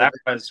Love. Well, that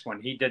was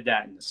when he did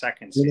that in the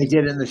second when season. they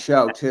did it in the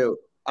show too.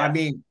 Yeah. I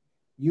mean,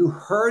 you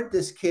heard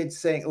this kid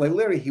sing, like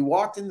literally, he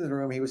walked into the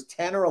room. He was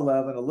 10 or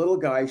 11, a little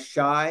guy,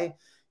 shy.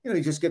 You know,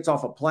 he just gets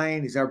off a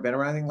plane. He's never been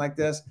around anything like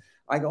this.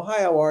 I go,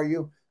 hi, how are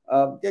you?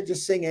 Yeah,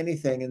 just sing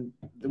anything. And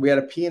we had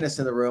a pianist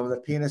in the room. The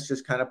pianist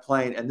just kind of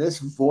playing, and this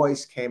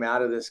voice came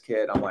out of this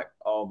kid. I'm like,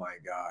 oh my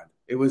God.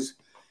 It was,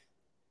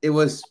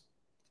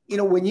 you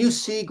know, when you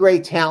see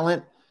great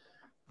talent,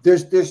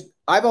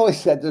 I've always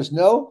said there's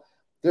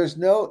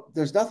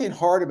nothing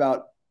hard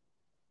about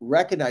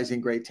recognizing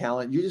great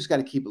talent. You just got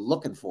to keep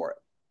looking for it.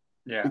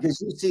 Yeah.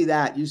 Because you see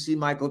that, you see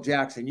Michael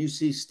Jackson, you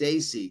see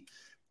Stacy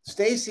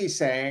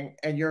sang,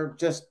 and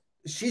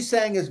she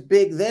sang as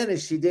big then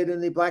as she did in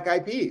the Black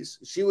Eyed Peas.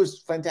 She was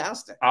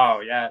fantastic.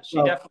 Oh yeah, she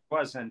definitely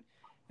was. And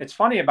it's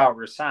funny about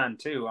Rahsaan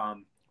too.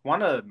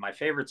 One of my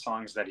favorite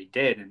songs that he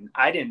did, and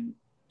I didn't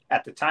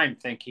at the time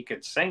think he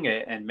could sing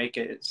it and make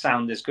it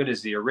sound as good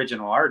as the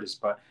original artist,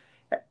 but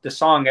the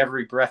song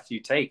 "Every Breath You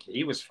Take,"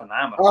 he was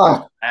phenomenal.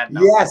 Oh,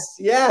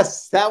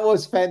 yes, that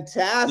was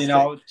fantastic. You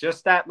know,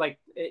 just that, like,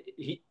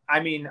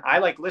 I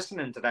like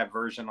listening to that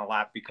version a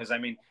lot because, I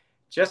mean,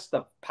 just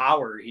the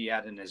power he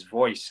had in his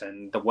voice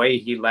and the way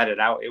he let it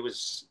out. It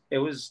was,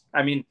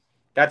 I mean,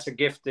 that's a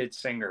gifted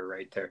singer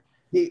right there.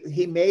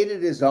 He made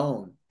it his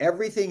own.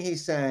 Everything he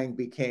sang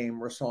became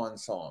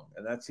Rahsaan's song,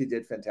 and he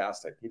did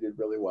fantastic. He did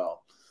really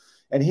well.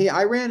 And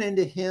I ran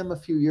into him a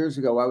few years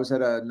ago. I was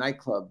at a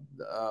nightclub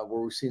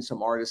where we've seen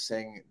some artists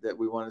sing that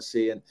we want to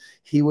see, and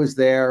he was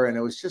there, and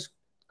it was just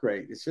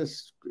great. It's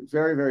just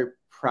very, very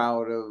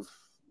proud of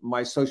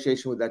my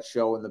association with that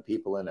show and the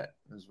people in it.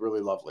 It was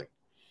really lovely.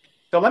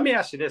 So let me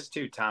ask you this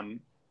too, Tom.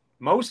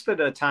 Most of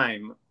the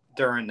time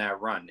during that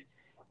run,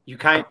 you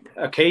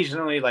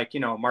occasionally, like, you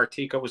know,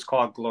 Martika was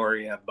called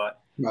Gloria, but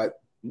right.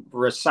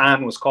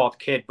 Rahsaan was called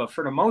Kid. But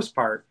for the most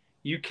part,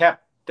 you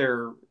kept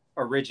their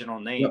original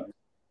name. Yep.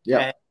 Yeah.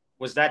 And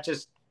was that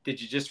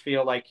did you just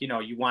feel like, you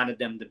know, you wanted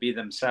them to be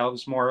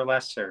themselves more or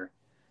less, or?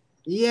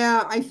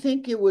 Yeah, I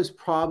think it was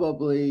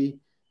probably,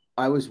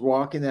 I was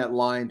walking that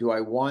line. Do I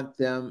want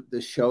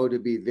the show to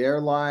be their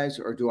lives,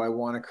 or do I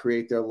want to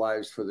create their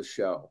lives for the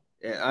show?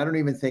 And I don't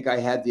even think I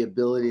had the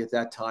ability at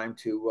that time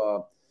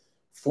to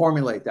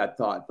formulate that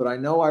thought, but I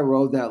know I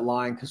rode that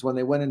line because when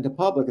they went into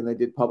public and they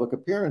did public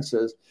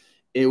appearances,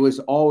 it was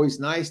always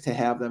nice to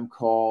have them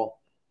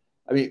call,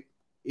 I mean,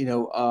 you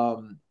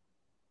know,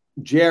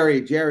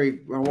 Jerry,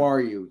 how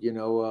are you? You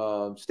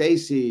know,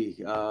 Stacy,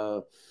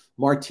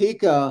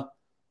 Martika,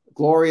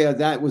 Gloria,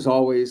 that was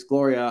always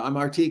Gloria, I'm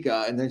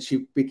Martika. And then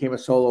she became a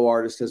solo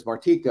artist as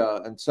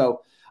Martika. And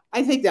so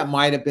I think that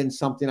might have been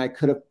something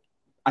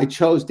I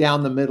chose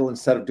down the middle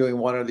instead of doing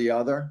one or the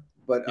other.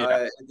 But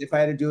if I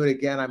had to do it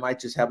again, I might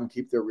just have them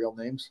keep their real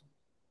names.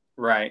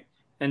 Right.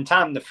 And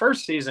Tom, the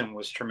first season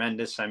was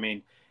tremendous. I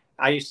mean,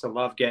 I used to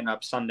love getting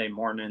up Sunday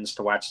mornings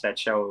to watch that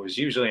show. It was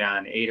usually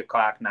on 8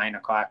 o'clock, 9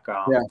 o'clock.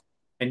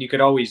 And you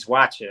could always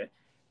watch it.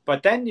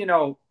 But then, you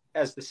know,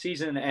 as the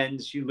season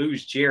ends, you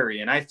lose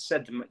Jerry. And I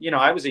said to him, you know,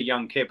 I was a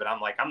young kid, but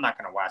I'm like, I'm not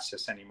going to watch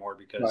this anymore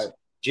because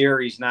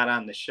Jerry's not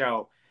on the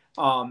show.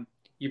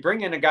 You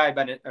bring in a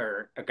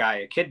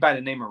kid by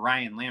the name of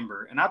Ryan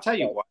Lambert. And I'll tell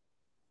you what,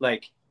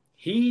 like,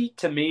 he,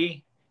 to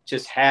me,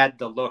 just had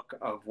the look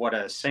of what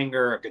a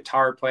singer, a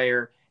guitar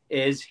player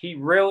is. He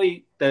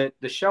really, the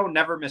show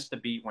never missed a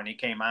beat when he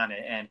came on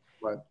it. And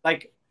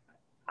like,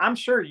 I'm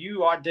sure you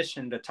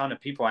auditioned a ton of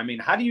people. I mean,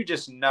 how do you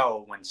just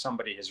know when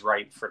somebody is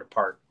right for the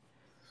part?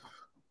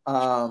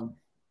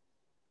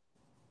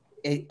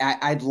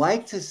 I'd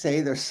like to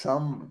say there's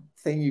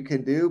something you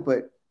can do,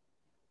 but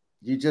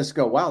you just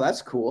go, wow,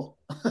 that's cool.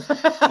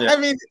 I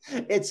mean,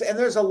 and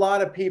there's a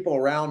lot of people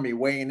around me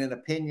weighing in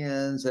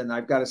opinions, and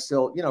I've got to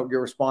still, you know,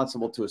 you're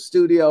responsible to a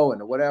studio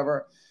and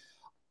whatever.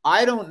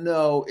 I don't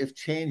know if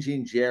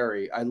changing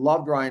Jerry, I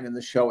loved Ryan in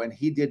the show, and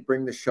he did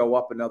bring the show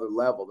up another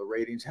level. The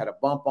ratings had a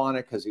bump on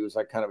it because he was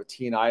like kind of a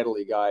teen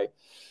idol-y guy.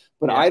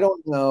 But I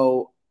don't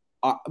know.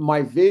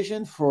 My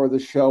vision for the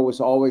show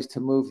was always to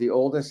move the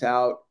oldest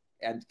out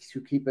and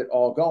to keep it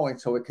all going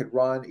so it could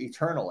run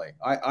eternally.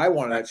 I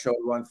wanted that show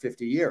to run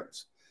 50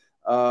 years.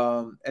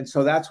 And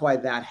so that's why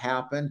that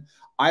happened.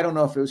 I don't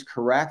know if it was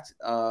correct.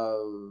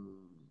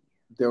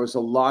 There was a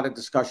lot of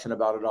discussion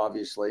about it,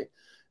 obviously,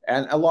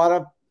 and a lot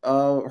of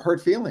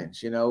hurt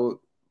feelings. You know,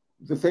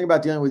 the thing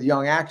about dealing with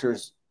young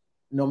actors,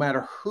 no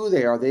matter who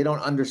they are, they don't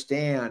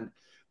understand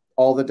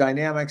all the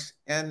dynamics,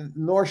 and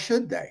nor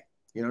should they.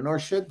 You know, nor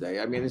should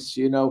they. I mean, it's,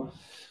 you know,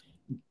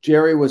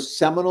 Jerry was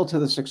seminal to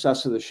the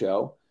success of the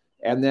show.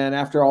 And then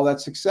after all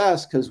that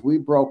success, because we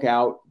broke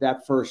out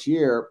that first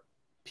year,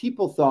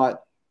 people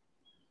thought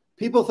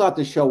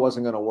the show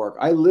wasn't going to work.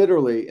 I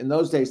literally, in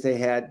those days, they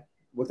had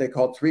what they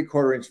called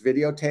 3/4-inch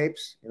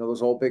videotapes, you know,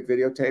 those old big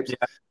videotapes.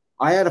 Yeah.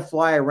 I had to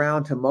fly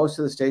around to most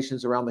of the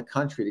stations around the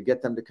country to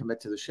get them to commit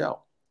to the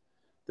show.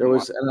 And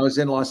I was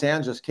in Los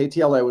Angeles.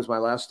 KTLA was my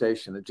last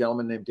station, a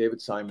gentleman named David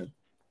Simon.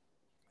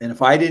 And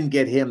if I didn't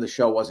get him, the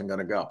show wasn't going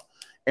to go.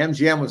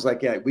 MGM was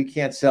like, yeah, we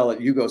can't sell it.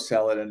 You go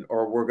sell it,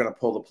 or we're going to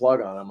pull the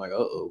plug on it. I'm like,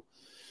 uh-oh.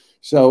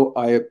 So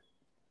I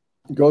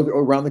go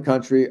around the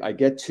country. I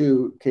get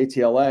to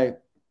KTLA,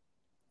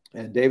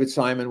 and David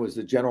Simon was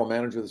the general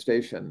manager of the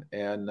station.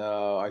 And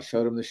I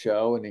showed him the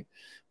show, and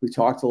we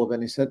talked a little bit,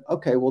 and he said,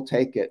 okay, we'll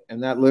take it.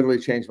 And that literally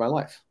changed my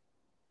life.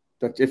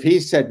 But if he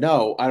said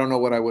no, I don't know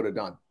what I would have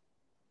done.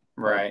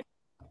 Right.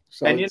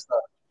 So and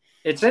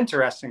it's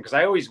interesting because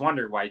I always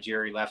wondered why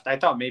Jerry left. I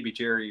thought maybe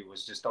Jerry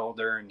was just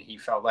older and he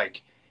felt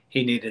like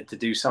he needed to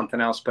do something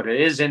else. But it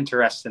is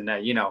interesting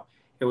that, you know,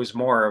 it was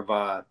more of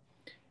a,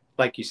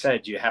 like you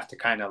said, you have to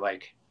kind of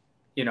like,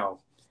 you know,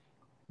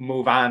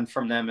 move on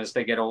from them as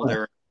they get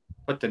older,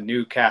 put the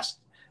new cast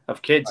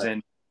of kids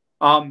in.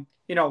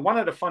 You know, one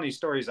of the funny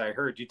stories I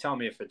heard, you tell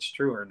me if it's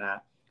true or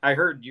not. I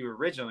heard you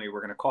originally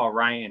were going to call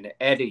Ryan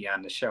Eddie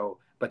on the show,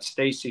 but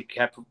Stacy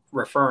kept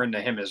referring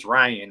to him as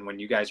Ryan when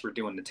you guys were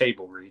doing the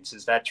table reads.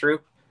 Is that true?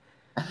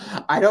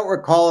 I don't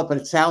recall it, but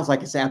it sounds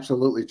like it's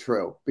absolutely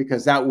true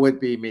because that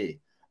would be me.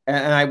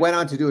 And I went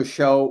on to do a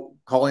show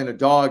calling a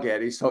dog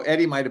Eddie. So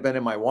Eddie might have been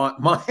in my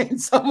mind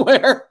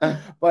somewhere.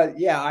 But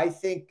yeah, I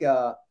think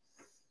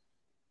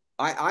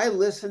I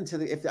listened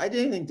to if I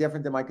did anything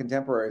different than my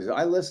contemporaries,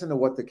 I listened to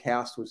what the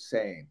cast was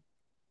saying.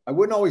 I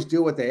wouldn't always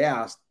do what they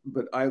asked,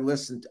 but I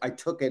listened. I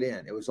took it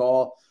in. It was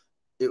all.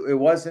 It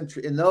wasn't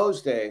in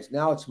those days.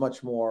 Now it's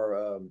much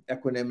more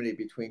equanimity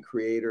between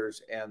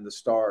creators and the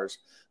stars.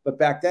 But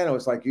back then it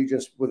was like you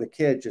just, with a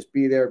kid, just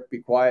be there, be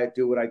quiet,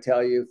 do what I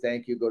tell you.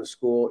 Thank you. Go to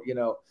school. You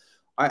know,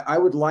 I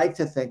would like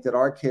to think that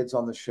our kids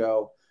on the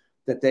show,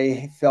 that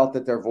they felt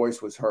that their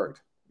voice was heard.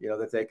 You know,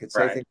 that they could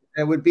say things.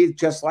 And it would be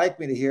just like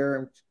me to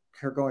hear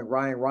her going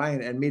Ryan,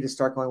 Ryan, and me to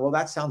start going, well,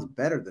 that sounds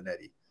better than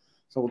Eddie.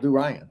 So we'll do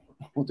Ryan.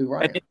 We'll do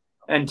Ryan.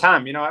 And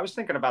Tom, you know, I was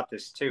thinking about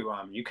this too.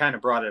 You kind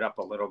of brought it up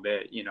a little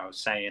bit, you know,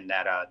 saying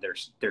that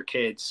they're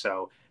kids,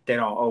 so they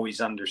don't always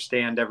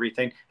understand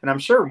everything. And I'm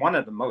sure one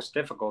of the most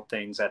difficult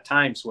things at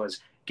times was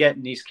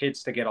getting these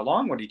kids to get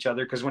along with each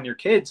other. Because when you're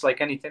kids,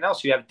 like anything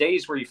else, you have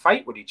days where you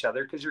fight with each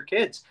other because you're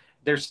kids.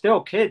 They're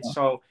still kids. Yeah.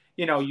 So,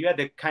 you know, you had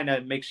to kind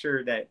of make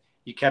sure that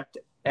you kept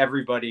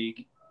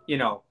everybody, you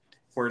know,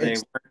 where they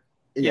weren't,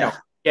 you know,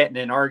 getting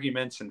in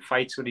arguments and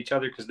fights with each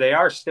other because they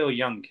are still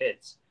young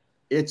kids.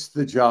 It's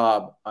the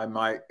job. I'm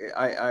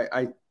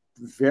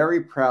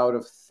very proud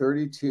of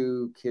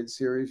 32 kid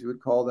series, you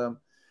would call them,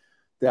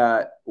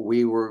 that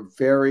we were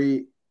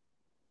the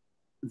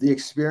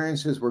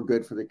experiences were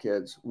good for the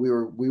kids.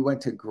 We went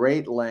to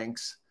great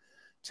lengths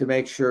to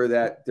make sure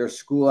that their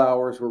school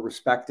hours were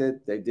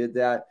respected. They did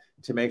that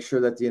to make sure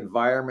that the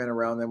environment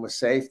around them was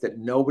safe, that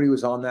nobody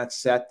was on that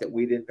set, that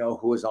we didn't know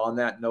who was on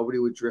that. Nobody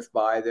would drift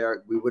by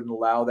there. We wouldn't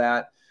allow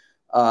that.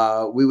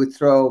 We would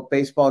throw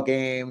baseball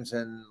games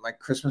and like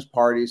Christmas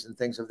parties and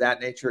things of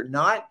that nature.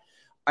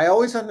 I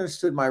always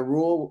understood my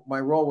role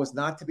was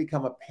not to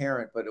become a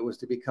parent, but it was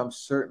to become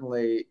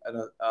certainly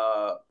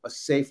a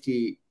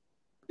safety.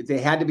 They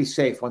had to be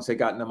safe once they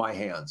got into my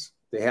hands.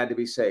 They had to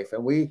be safe.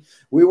 And we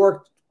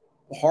worked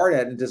hard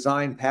at and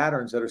designed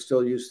patterns that are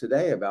still used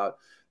today about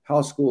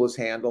how school is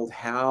handled,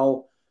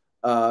 how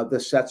the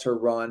sets are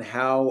run,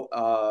 how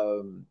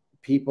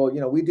people, you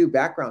know, we do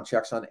background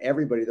checks on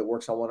everybody that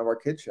works on one of our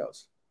kids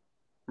shows.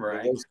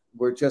 Right.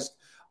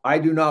 I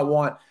do not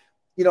want,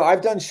 you know,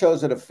 I've done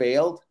shows that have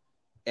failed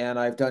and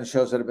I've done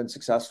shows that have been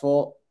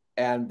successful,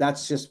 and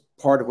that's just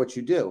part of what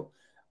you do.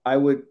 I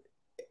would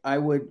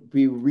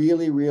be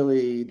really,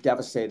 really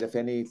devastated if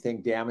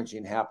anything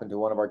damaging happened to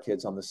one of our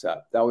kids on the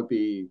set. That would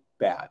be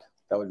bad.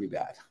 That would be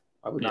bad.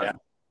 I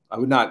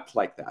would not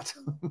like that.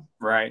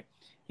 Right.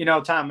 You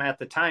know, Tom, at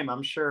the time,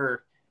 I'm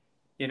sure,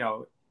 you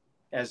know,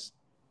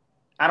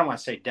 I don't want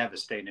to say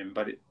devastating,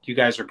 but you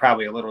guys were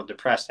probably a little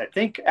depressed. I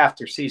think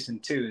after season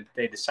 2,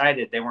 they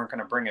decided they weren't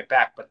going to bring it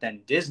back, but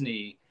then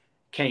Disney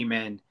came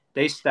in,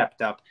 they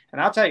stepped up. And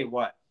I'll tell you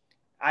what,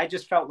 I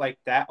just felt like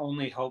that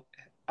only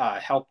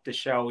helped the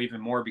show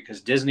even more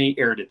because Disney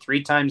aired it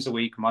 3 times a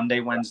week, Monday,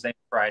 Wednesday,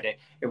 Friday.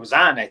 It was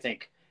on, I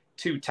think,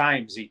 2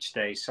 times each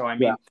day. So, I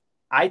mean,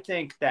 I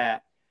think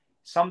that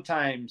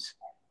sometimes,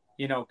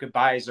 you know,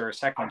 goodbyes are a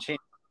second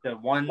chance. The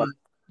one,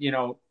 you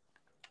know,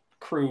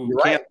 crew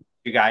can't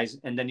you guys,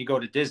 and then you go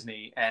to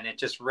Disney, and it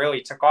just really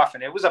took off,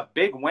 and it was a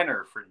big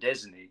winner for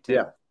Disney too.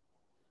 Yeah,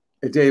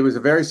 it did. It was a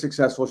very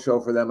successful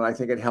show for them, and I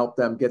think it helped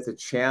them get the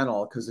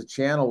channel because the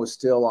channel was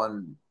still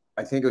on.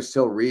 I think it was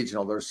still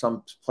regional. There were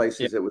some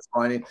places it was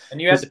running, and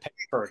you had to pay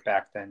for it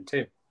back then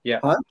too. Yeah,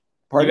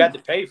 you had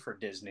to pay for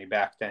Disney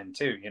back then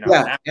too. You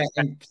know,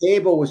 and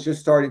cable was just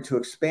starting to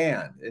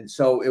expand, and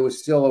so it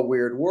was still a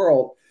weird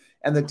world.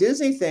 And the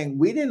Disney thing,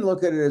 we didn't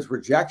look at it as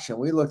rejection.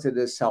 We looked at it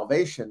as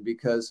salvation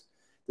because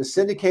the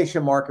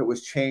syndication market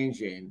was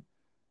changing.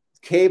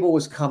 Cable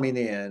was coming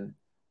in.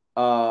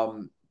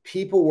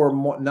 People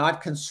were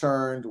not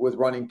concerned with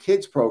running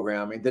kids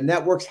programming. The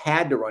networks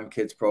had to run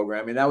kids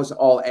programming. That was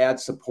all ad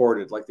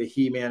supported, like the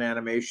He-Man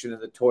animation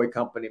and the toy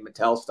company,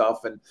 Mattel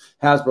stuff and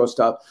Hasbro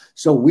stuff.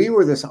 So we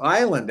were this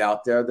island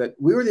out there that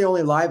we were the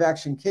only live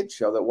action kids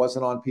show that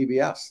wasn't on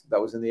PBS, that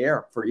was in the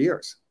air for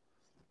years.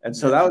 And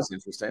so that was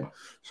interesting.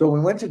 So when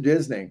we went to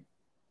Disney,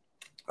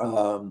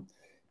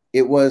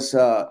 it was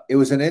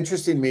an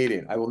interesting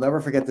meeting. I will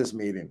never forget this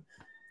meeting.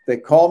 They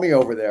called me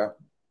over there.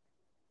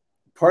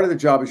 Part of the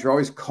job is you're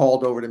always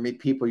called over to meet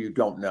people you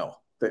don't know.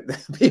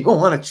 People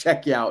want to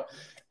check you out.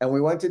 And we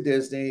went to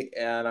Disney,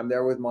 and I'm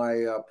there with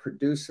my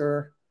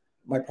producer,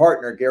 my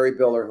partner, Gary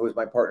Biller, who was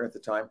my partner at the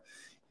time.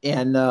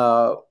 And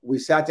we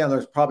sat down.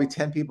 There's probably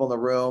 10 people in the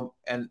room,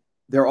 and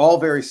they're all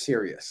very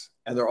serious,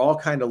 and they're all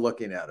kind of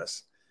looking at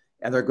us.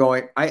 And they're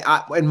going,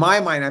 in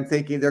my mind, I'm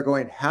thinking, they're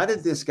going, how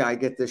did this guy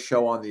get this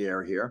show on the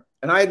air here?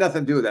 And I had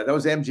nothing to do with that. That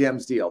was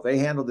MGM's deal. They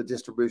handled the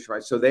distribution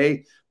rights. So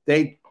they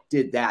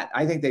did that.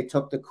 I think they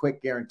took the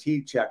quick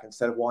guaranteed check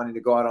instead of wanting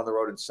to go out on the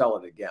road and sell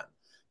it again.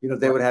 You know,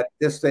 they would have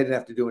this, they didn't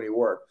have to do any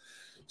work.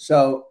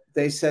 So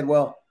they said,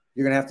 well,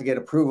 you're going to have to get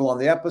approval on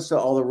the episode,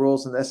 all the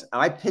rules and this.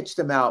 And I pitched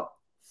them out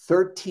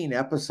 13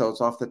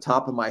 episodes off the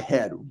top of my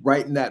head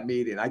right in that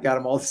meeting. I got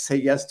them all to say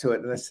yes to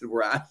it. And I said,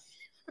 we're out.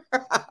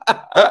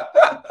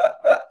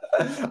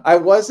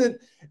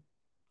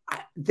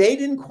 They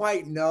didn't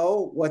quite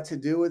know what to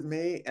do with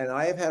me. And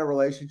I have had a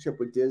relationship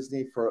with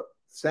Disney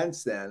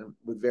since then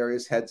with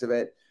various heads of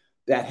it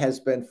that has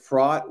been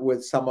fraught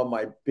with some of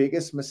my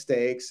biggest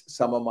mistakes,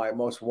 some of my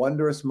most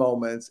wondrous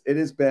moments. It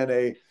has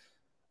been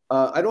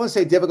I don't want to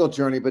say difficult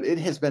journey, but it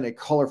has been a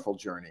colorful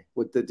journey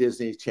with the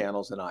Disney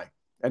channels and I.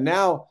 And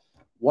now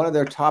one of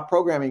their top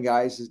programming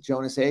guys is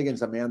Jonas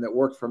Agens, a man that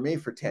worked for me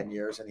for 10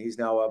 years, and he's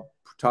now a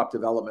top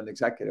development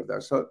executive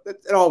there. So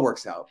it all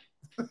works out.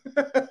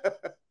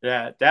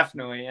 Yeah,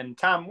 definitely. And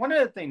Tom, one of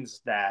the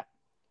things that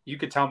you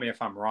could tell me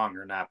if I'm wrong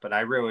or not, but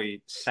I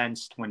really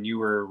sensed when you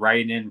were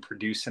writing and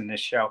producing this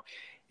show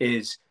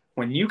is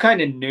when you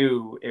kind of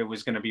knew it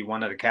was going to be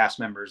one of the cast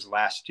members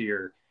last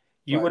year,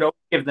 you would always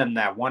give them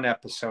that one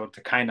episode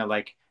to kind of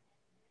like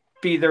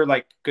be their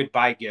like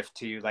goodbye gift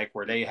to you, like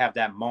where they have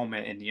that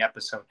moment in the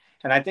episode.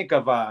 And I think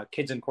of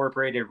Kids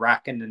Incorporated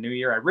Rockin' the New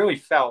Year. I really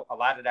felt a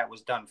lot of that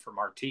was done for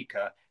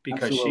Martika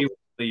because she was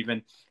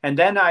leaving. And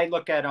then I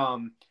look at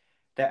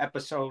the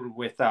episode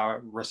with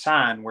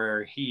Rasan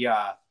where he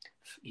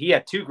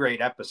had two great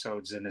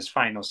episodes in his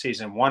final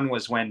season. One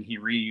was when he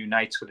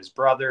reunites with his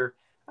brother.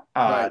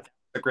 That's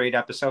a great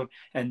episode.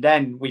 And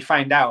then we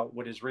find out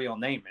what his real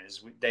name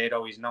is. They had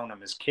always known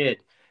him as Kid.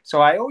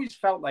 So I always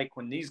felt like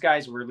when these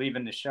guys were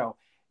leaving the show,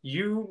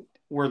 you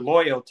were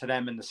loyal to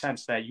them in the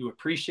sense that you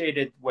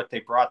appreciated what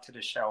they brought to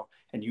the show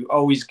and you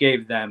always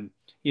gave them,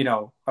 you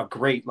know, a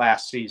great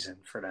last season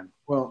for them.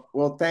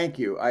 Well, thank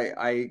you.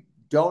 I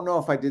don't know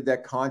if I did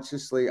that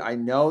consciously. I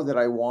know that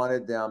I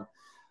wanted them.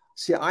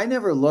 See, I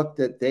never looked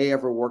that they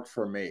ever worked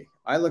for me.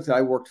 I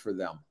worked for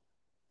them.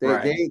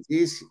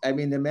 I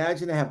mean,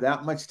 imagine to have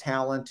that much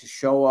talent, to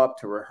show up,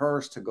 to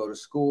rehearse, to go to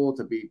school,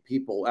 to be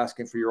people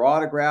asking for your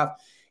autograph.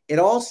 It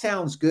all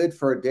sounds good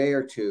for a day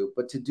or two,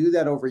 but to do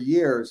that over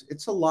years,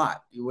 it's a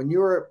lot. When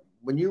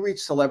you reach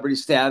celebrity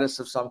status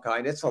of some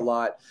kind, it's a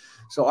lot.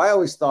 So I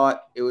always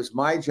thought it was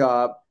my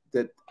job,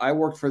 that I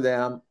worked for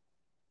them,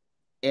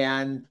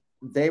 and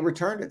they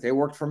returned it. They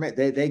worked for me.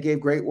 They gave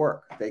great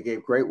work.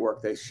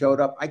 They showed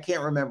up. I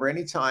can't remember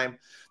any time.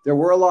 There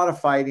were a lot of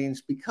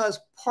fightings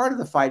because part of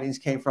the fightings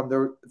came from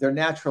their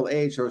natural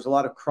age. There was a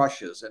lot of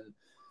crushes and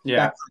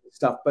that kind of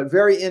stuff, but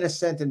very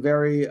innocent and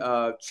very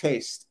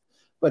chaste.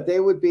 But it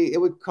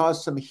would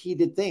cause some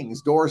heated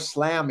things, doors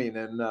slamming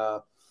and,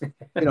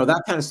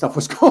 that kind of stuff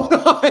was going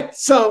on.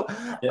 So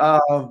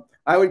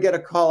I would get a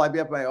call. I'd be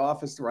up in my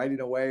office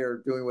writing away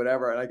or doing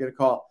whatever. And I get a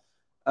call.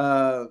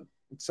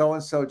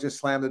 So-and-so just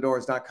slammed the door,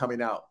 is not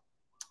coming out.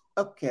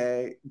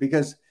 Okay.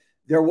 Because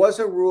there was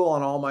a rule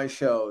on all my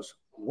shows.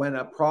 When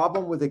a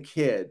problem with a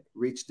kid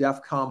reached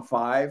DEFCON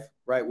 5,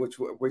 right, which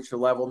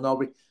level,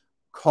 nobody,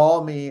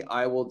 call me,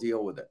 I will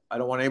deal with it. I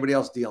don't want anybody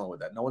else dealing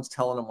with it. No one's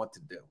telling them what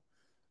to do.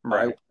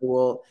 Right.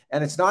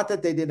 And it's not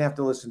that they didn't have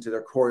to listen to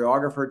their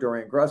choreographer,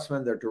 Dorian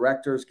Grussman, their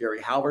directors,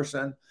 Gary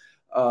Halverson,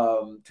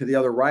 to the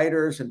other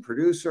writers and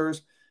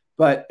producers.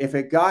 But if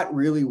it got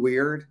really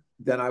weird,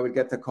 then I would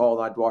get the call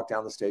and I'd walk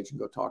down the stage and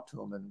go talk to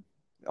them, and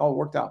it all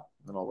worked out.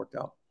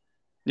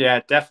 Yeah,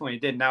 it definitely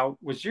did. Now,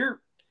 was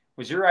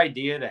your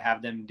idea to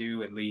have them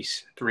do at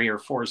least 3 or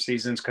 4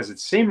 seasons? Because it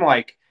seemed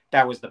like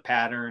that was the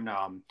pattern.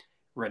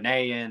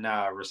 Renee and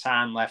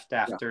Rasan left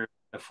after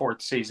the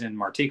 4th season.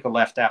 Martika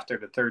left after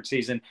the 3rd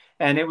season.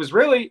 And it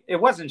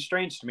wasn't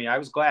strange to me. I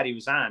was glad he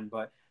was on,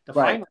 but the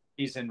final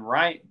season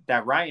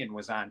that Ryan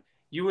was on,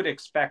 you would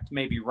expect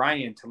maybe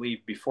Ryan to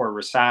leave before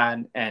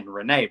Rasan and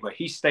Renee, but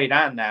he stayed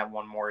on that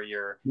one more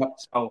year. Yep.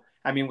 So,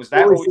 I mean, was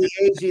that the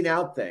aging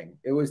out thing?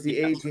 It was the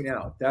aging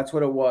out. That's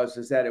what it was,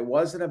 is that it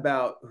wasn't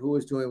about who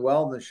was doing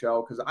well in the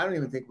show, because I don't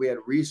even think we had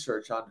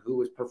research on who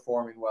was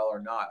performing well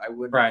or not. I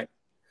wouldn't. Right.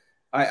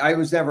 I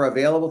was never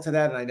available to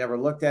that, and I never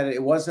looked at it.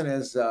 It wasn't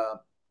as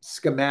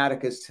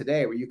schematic as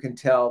today, where you can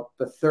tell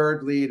the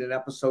 3rd lead in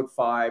episode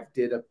 5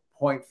 did a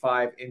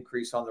 0.5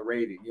 increase on the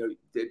rating.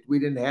 We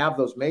didn't have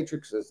those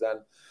metrics then.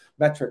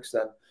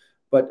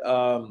 But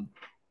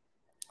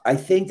I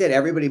think that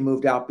everybody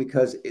moved out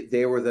because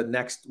they were the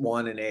next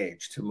one in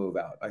age to move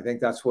out. I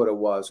think that's what it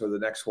was, or the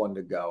next one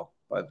to go.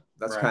 But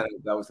that's Right.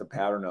 that was the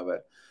pattern of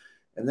it.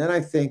 And then I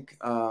think,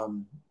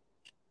 and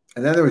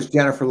then there was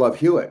Jennifer Love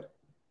Hewitt.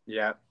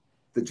 Yeah.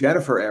 The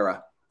Jennifer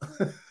era.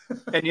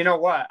 And you know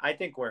what? I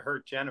think what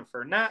hurt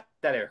Jennifer, not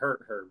that it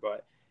hurt her,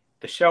 but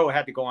the show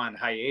had to go on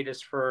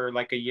hiatus for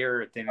like a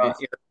year. It didn't air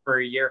for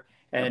a year.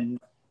 And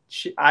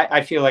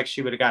I feel like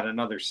she would have got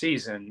another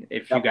season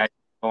if you guys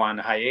go on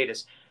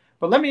hiatus.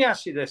 But let me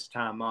ask you this,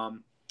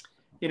 Tom.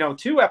 You know,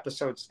 two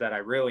episodes that I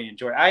really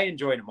enjoyed. I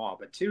enjoyed them all,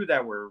 but two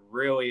that were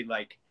really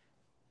like,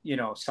 you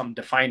know, some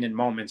defining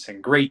moments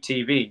and great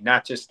TV,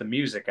 not just the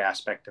music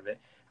aspect of it.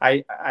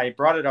 I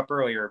brought it up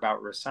earlier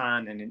about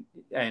Rasan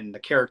and the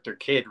character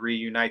Kid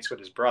reunites with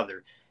his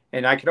brother.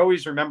 And I could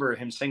always remember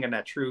him singing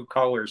that True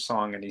Colors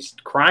song, and he's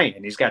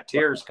crying. He's got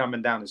tears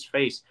coming down his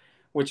face,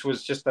 which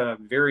was just a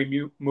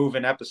very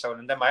moving episode.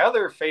 And then my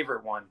other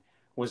favorite one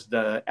was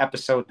the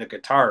episode The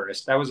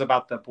Guitarist. That was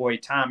about the boy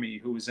Tommy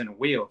who was in a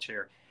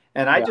wheelchair.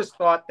 And I just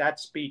thought that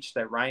speech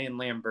that Ryan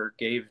Lambert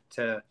gave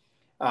to,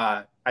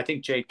 I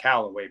think Jake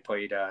Calloway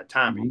played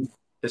Tommy. Mm-hmm.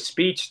 The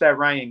speech that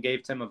Ryan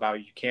gave to him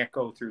about you can't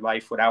go through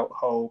life without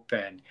hope.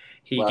 And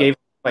he gave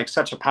like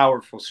such a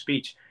powerful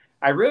speech.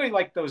 I really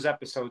like those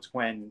episodes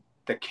when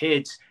the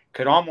kids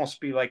could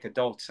almost be like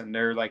adults and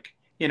they're like,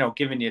 you know,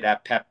 giving you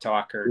that pep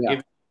talk or giving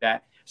you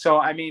that. So,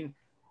 I mean,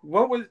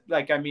 what was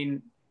like, I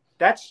mean,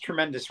 that's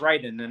tremendous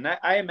writing. And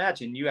I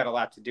imagine you had a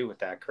lot to do with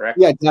that, correct?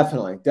 Yeah,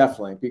 definitely.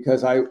 Definitely.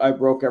 Because I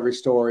broke every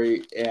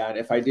story. And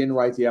if I didn't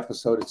write the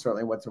episode, it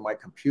certainly went through my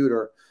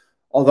computer.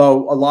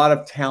 Although a lot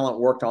of talent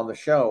worked on the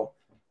show.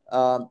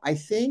 I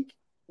think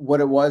what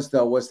it was,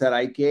 though, was that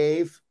I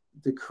gave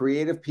the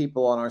creative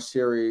people on our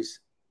series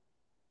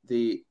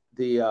the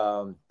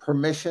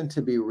permission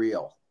to be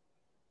real.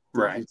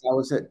 Right. That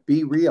was it.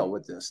 Be real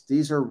with this.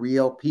 These are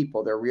real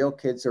people. They're real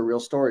kids. They're real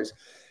stories.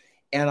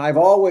 And I've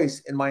always,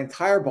 in my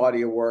entire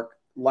body of work,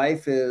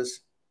 life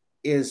is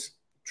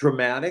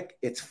dramatic.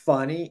 It's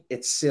funny.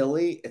 It's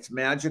silly. It's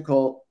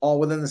magical, all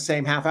within the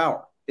same half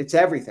hour. It's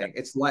everything.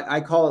 It's like, I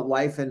call it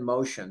life in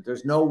motion.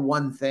 There's no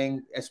one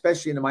thing,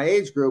 especially in my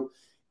age group,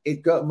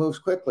 it moves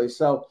quickly.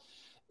 So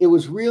it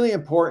was really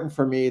important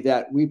for me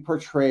that we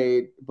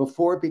portrayed,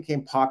 before it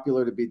became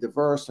popular to be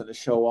diverse and to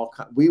show all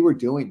kinds, we were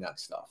doing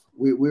that stuff.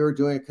 We were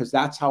doing it because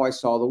that's how I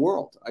saw the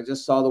world. I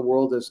just saw the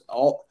world as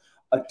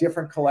a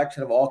different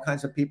collection of all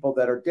kinds of people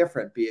that are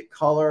different, be it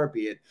color,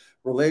 be it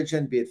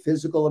religion, be it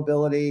physical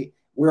ability.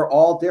 We're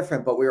all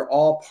different, but we're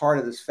all part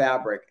of this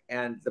fabric.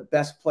 And the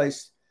best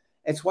place,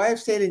 it's why I've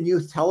stayed in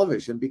youth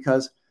television,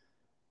 because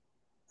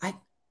and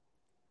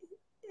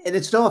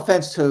it's no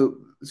offense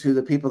to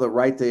the people that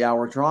write the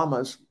hour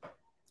dramas,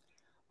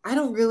 I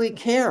don't really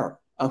care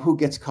who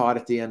gets caught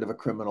at the end of a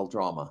criminal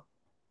drama.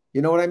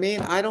 You know what I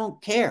mean? I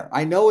don't care.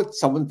 I know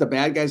the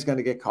bad guy's going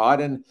to get caught,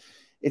 and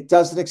it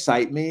doesn't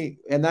excite me.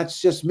 And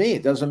that's just me.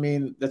 It doesn't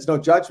mean there's no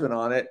judgment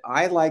on it.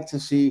 I like to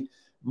see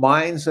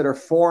minds that are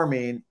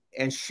forming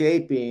and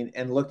shaping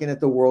and looking at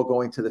the world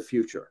going to the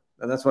future.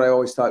 And that's what I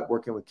always thought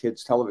working with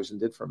kids television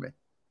did for me.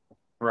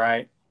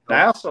 Right.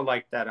 I also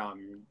like that,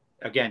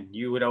 again,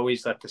 you would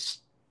always let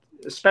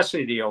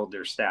especially the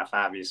older staff,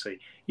 obviously,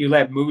 you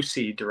let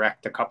Moosey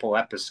direct a couple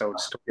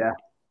episodes. Yeah.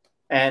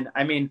 And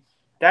I mean,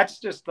 that's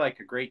just like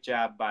a great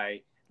job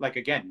by, like,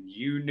 again,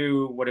 you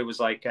knew what it was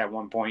like at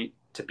one point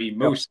to be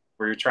Moose,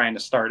 where you're trying to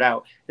start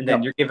out, and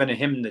then you're giving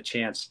him the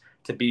chance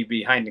to be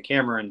behind the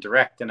camera and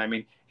direct. And I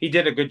mean, he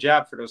did a good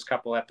job for those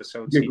couple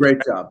episodes. He did a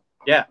great job.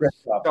 Yeah. Great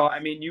job. So,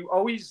 I mean, you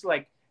always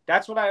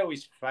that's what I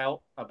always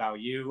felt about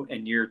you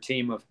and your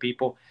team of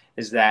people,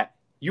 is that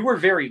you were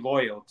very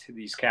loyal to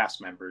these cast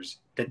members,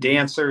 the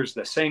dancers,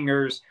 the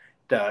singers,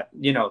 the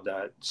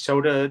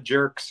soda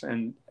jerks.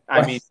 And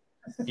I mean,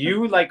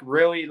 you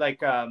really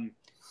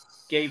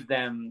gave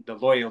them the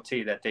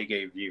loyalty that they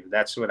gave you.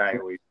 That's what I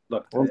always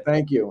looked at. Well,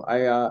 thank you.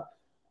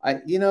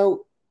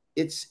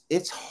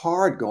 It's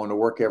hard going to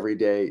work every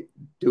day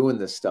doing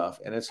this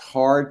stuff. And it's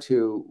hard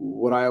to,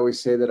 what I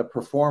always say, that a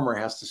performer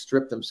has to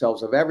strip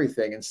themselves of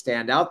everything and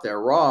stand out there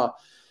raw.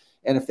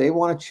 And if they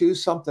want to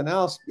choose something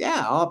else,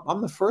 I'm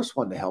the first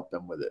one to help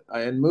them with it.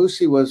 And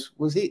Moosey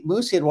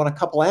Moosey had won a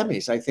couple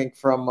Emmys, I think,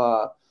 from,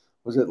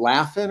 was it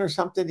Laugh-In or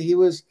something? He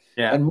was,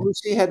 and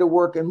Moosey had to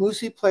work, and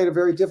Moosey played a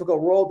very difficult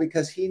role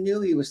because he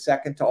knew he was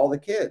second to all the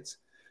kids.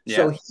 Yeah.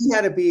 So he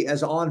had to be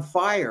as on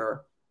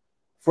fire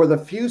for the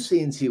few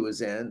scenes he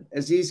was in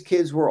as these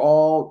kids were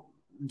all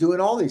doing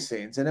all these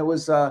scenes. And it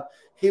was,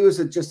 he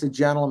was just a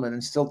gentleman.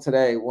 And still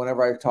today,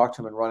 whenever I talk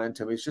to him and run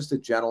into him, he's just a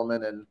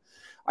gentleman. And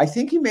I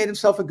think he made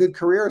himself a good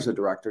career as a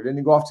director. Didn't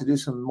he go off to do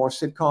some more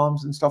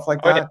sitcoms and stuff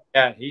like that?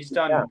 Yeah, he's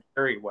done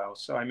very well.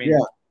 So, I mean,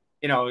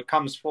 it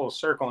comes full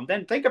circle. And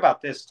then think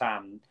about this,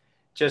 Tom,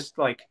 just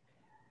like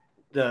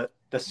the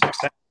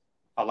success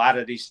a lot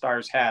of these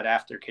stars had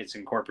after Kids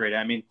Incorporated.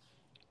 I mean,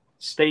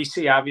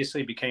 Stacy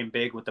obviously became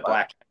big with the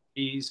Black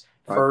Keys,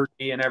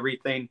 Fergie and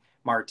everything.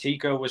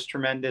 Martika was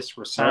tremendous.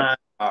 Rasan,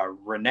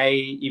 Renee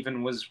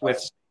even was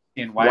with.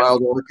 in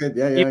Wild Orchid.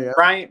 Yeah, yeah,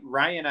 yeah.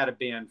 Ryan had a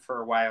band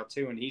for a while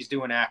too, and he's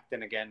doing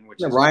acting again, which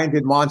is Ryan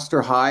did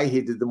Monster High.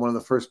 He did one of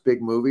the first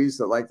big movies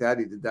that like that.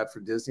 He did that for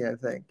Disney, I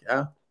think.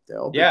 Yeah, they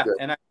all did good.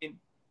 And I mean,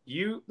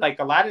 you like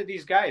a lot of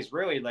these guys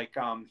really like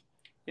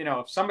you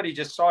know, if somebody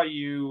just saw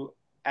you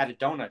at a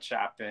donut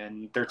shop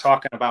and they're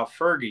talking about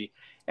Fergie,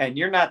 and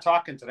you're not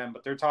talking to them,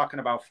 but they're talking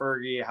about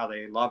Fergie, how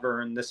they love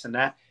her and this and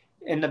that.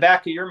 In the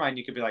back of your mind,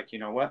 you could be like, you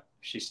know what?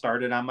 She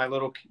started on my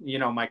little, you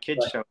know, my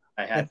kids show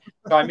I had.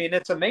 So, I mean,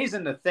 it's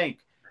amazing to think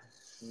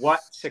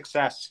what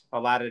success a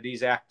lot of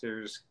these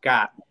actors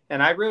got.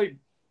 And I really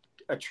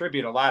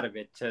attribute a lot of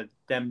it to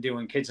them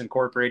doing Kids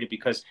Incorporated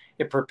because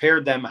it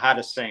prepared them how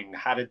to sing,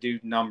 how to do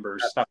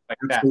numbers, stuff like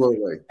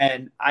Absolutely. that.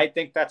 And I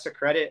think that's a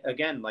credit,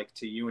 again, like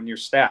to you and your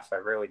staff. I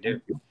really do.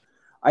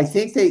 I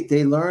think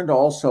they learned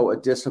also a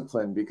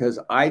discipline because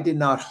I did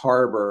not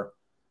harbor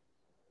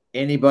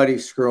anybody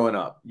screwing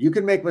up. You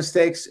can make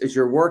mistakes as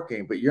you're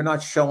working, but you're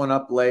not showing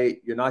up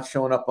late. You're not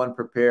showing up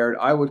unprepared.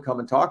 I would come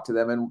and talk to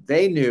them, and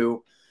they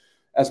knew,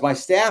 as my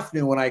staff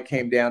knew when I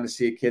came down to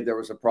see a kid there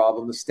was a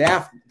problem.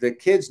 The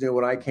kids knew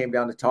when I came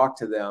down to talk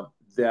to them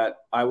that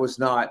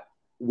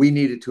we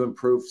needed to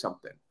improve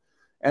something.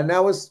 And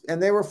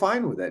they were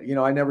fine with it. You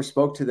know, I never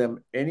spoke to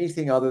them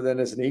anything other than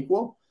as an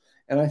equal.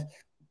 And I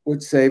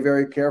would say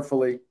very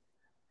carefully,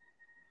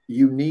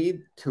 you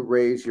need to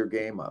raise your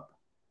game up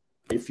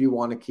if you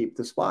want to keep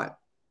the spot,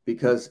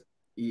 because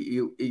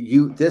you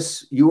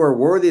are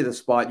worthy of the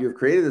spot. You've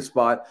created the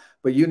spot,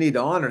 but you need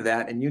to honor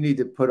that and you need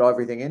to put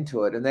everything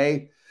into it. And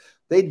they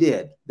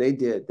did.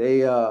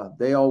 They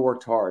all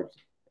worked hard.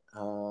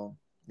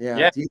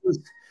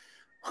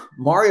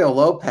 Mario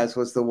Lopez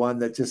was the one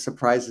that just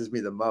surprises me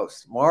the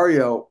most.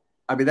 Mario,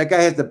 I mean, that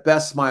guy has the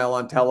best smile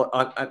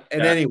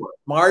anywhere.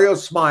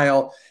 Mario's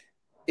smile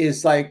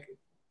is like,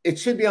 it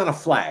should be on a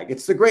flag.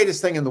 It's the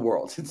greatest thing in the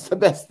world. It's the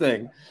best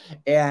thing.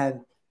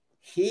 And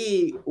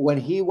when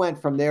he went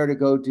from there to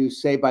go do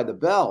Saved by the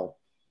Bell,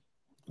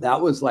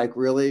 that was like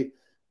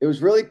it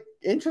was really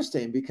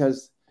interesting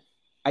because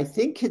I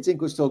think Kids Inc.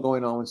 was still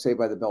going on when Saved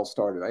by the Bell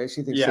started. I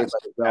actually think Saved by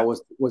the Bell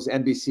was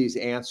NBC's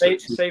answer.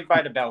 Saved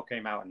by the Bell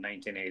came out in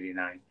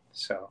 1989.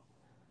 So,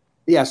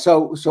 yeah.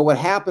 So what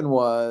happened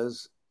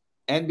was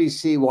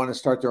NBC wanted to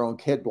start their own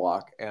kid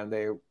block, and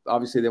they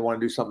want to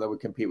do something that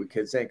would compete with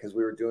Kids Inc. because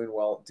we were doing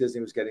well.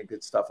 Disney was getting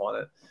good stuff on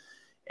it,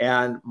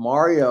 and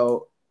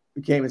Mario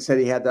came and said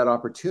he had that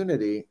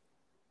opportunity,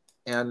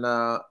 and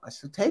I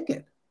said, "Take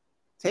it."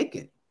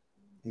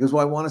 He goes,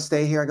 "Well, I want to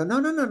stay here." I go,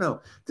 "No.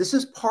 This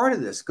is part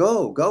of this.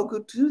 Go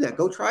do that.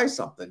 Go try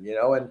something, you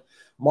know." And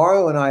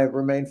Mario and I have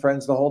remained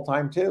friends the whole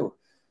time too.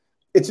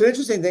 It's an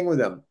interesting thing with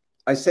them.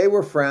 I say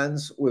we're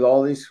friends with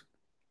all these.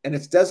 And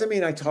it doesn't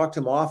mean I talk to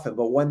them often,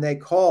 but when they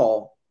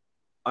call,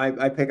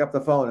 I pick up the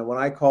phone. And when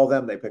I call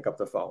them, they pick up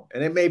the phone.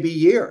 And it may be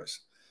years,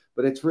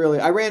 but it's really,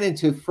 I ran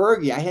into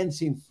Fergie. I hadn't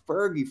seen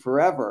Fergie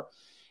forever.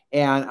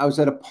 And I was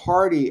at a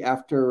party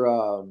after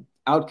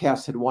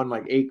Outkast had won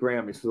like 8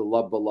 Grammys for The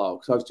Love Below.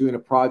 Because I was doing a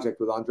project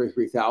with Andre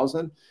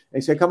 3000. And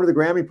he said, "Come to the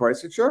Grammy party." I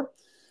said, "Sure."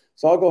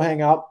 So I'll go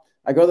hang out.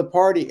 I go to the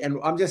party and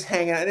I'm just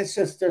hanging out. And it's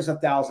just, there's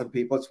 1,000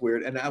 people. It's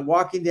weird. And I'm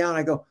walking down,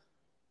 I go,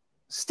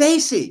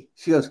 "Stacy."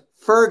 She goes,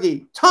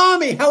 "Fergie."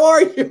 "Tommy, how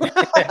are you?"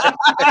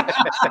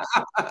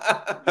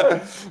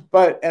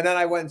 And then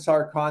I went and saw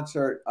her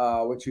concert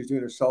when she was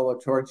doing her solo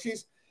tour. And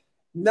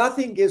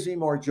nothing gives me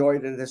more joy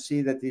than to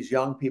see that these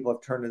young people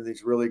have turned into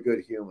these really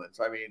good humans.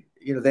 I mean,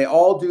 you know, they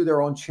all do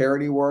their own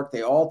charity work.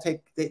 They all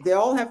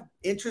have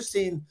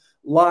interesting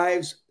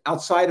lives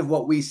outside of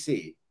what we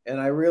see. And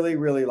I really,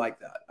 really like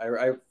that.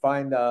 I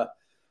find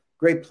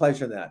great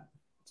pleasure in that.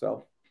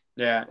 So.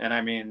 Yeah. And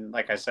I mean,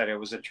 like I said, it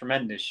was a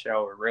tremendous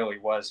show. It really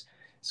was.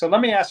 So let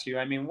me ask you,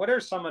 I mean, what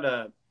are some of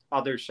the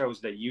other shows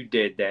that you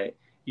did that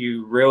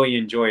you really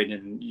enjoyed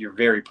and you're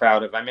very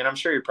proud of? I mean, I'm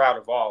sure you're proud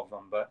of all of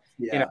them, but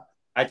you know,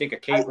 I think a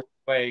Caitlin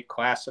Way,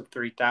 Class of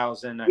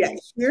 3000. I mean,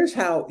 here's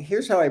how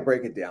I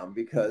break it down,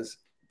 because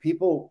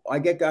I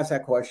get asked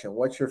that question,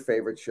 "What's your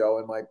favorite show?"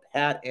 And my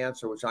pat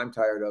answer, which I'm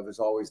tired of, is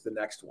always the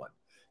next one,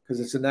 because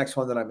it's the next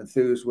one that I'm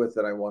enthused with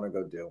that I want to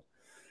go do.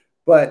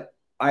 But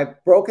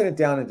I've broken it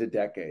down into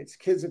decades.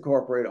 Kids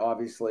Incorporated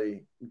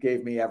obviously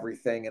gave me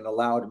everything and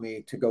allowed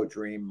me to go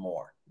dream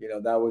more. You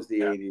know, that was the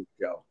 80s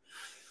show.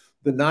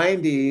 The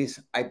 90s,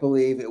 I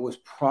believe it was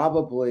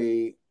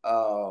probably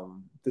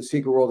The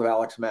Secret World of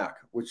Alex Mack,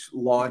 which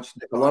launched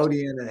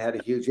Nickelodeon and had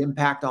a huge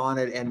impact on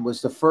it, and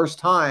was the first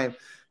time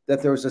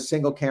that there was a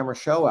single camera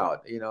show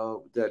out, you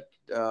know, that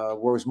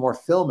where it was more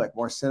filmic,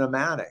 more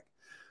cinematic.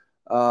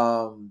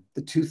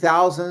 The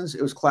 2000s,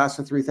 it was Class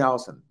of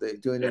 3000.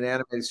 Doing an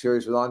animated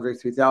series with Andre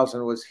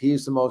 3000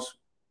 he's the most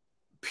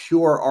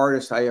pure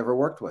artist I ever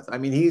worked with. I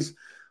mean, he's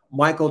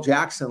Michael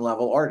Jackson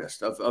level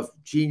artist of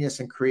genius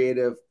and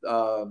creative.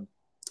 I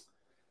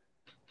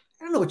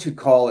don't know what you'd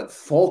call it,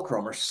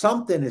 fulcrum or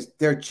something.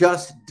 They're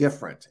just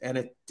different, and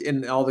it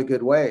in all the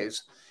good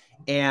ways.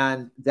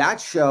 And that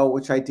show,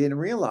 which I didn't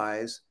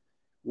realize,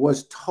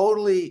 was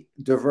totally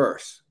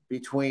diverse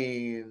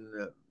between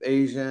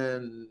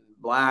Asian,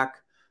 Black,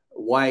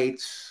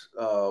 whites,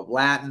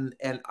 Latin.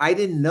 And I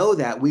didn't know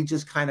that. We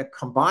just kind of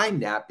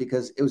combined that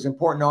because it was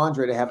important to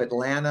Andre to have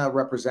Atlanta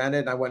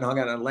represented. I went and hung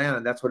out in Atlanta,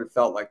 and that's what it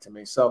felt like to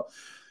me. So,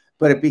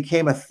 but it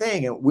became a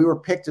thing, and we were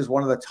picked as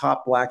one of the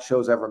top Black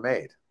shows ever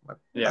made. Like,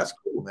 Yeah. That's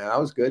cool, man. That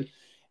was good.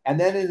 And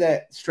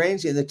then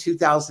strangely, in the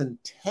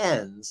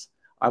 2010s,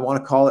 I want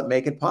to call it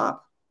Make It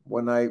Pop.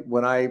 When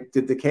I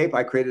did the K-pop,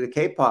 I created a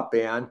K-pop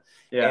band.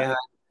 Yeah.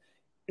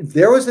 And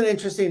there was an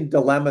interesting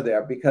dilemma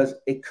there because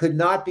it could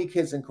not be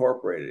Kids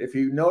Incorporated. If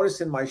you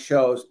notice in my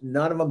shows,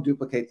 none of them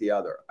duplicate the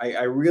other.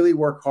 I really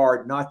work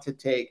hard not to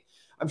take,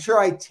 I'm sure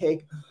I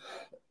take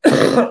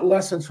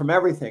lessons from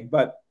everything,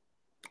 but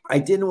I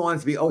didn't want it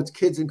to be, oh, it's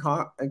Kids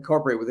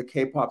Incorporated with a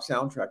K-pop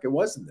soundtrack. It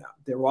wasn't that.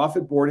 They were off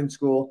at boarding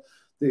school.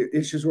 The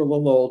issues were a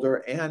little older.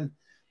 And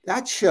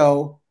that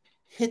show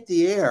hit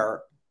the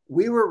air.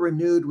 We were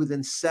renewed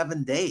within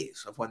 7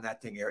 days of when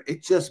that thing aired.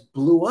 It just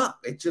blew up.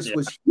 It just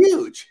was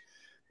huge.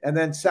 And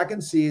then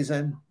second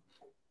season,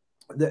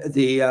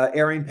 the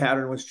airing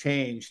pattern was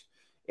changed,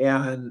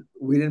 and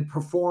we didn't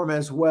perform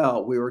as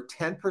well. We were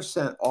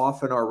 10%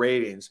 off in our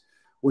ratings,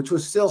 which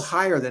was still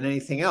higher than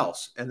anything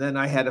else. And then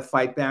I had to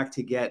fight back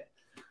to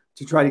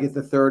try to get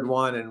the third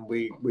one, and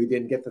we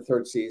didn't get the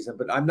third season.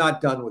 But I'm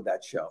not done with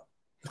that show.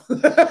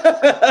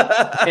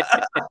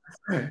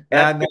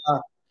 And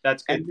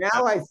that's good. And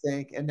now I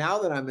think, and now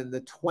that I'm in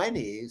the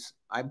 20s,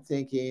 I'm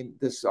thinking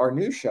this is our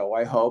new show.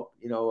 I hope,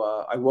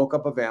 I woke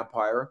up a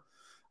vampire,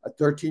 a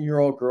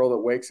 13-year-old girl that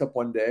wakes up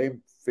one day,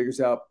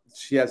 figures out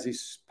she has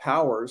these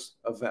powers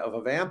of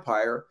a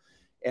vampire,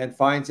 and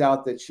finds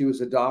out that she was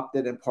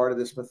adopted and part of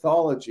this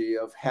mythology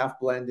of half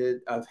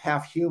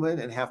human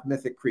and half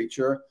mythic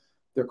creature.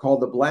 They're called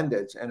the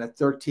Blendeds. And at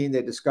 13,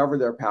 they discover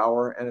their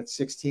power. And at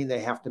 16, they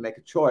have to make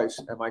a choice.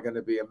 Am I going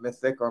to be a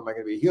mythic or am I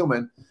going to be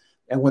human?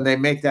 And when they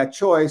make that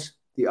choice,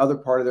 the other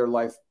part of their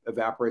life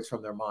evaporates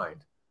from their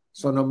mind.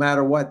 So no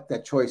matter what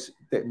that choice,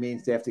 that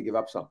means they have to give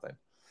up something.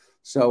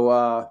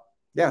 So,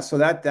 so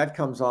that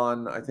comes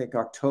on, I think,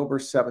 October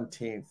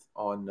 17th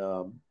on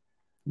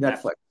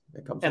Netflix.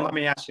 It comes on. Let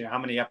me ask you, how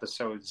many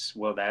episodes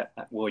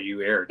will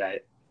you air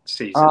that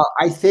season?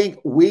 I think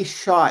we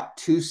shot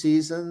 2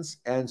 seasons.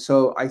 And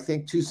so I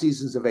think 2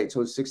 seasons of 8.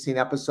 So it's 16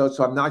 episodes.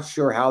 So I'm not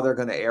sure how they're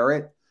going to air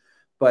it.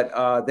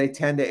 But they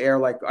tend to air,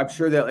 like, I'm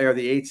sure they'll air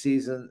the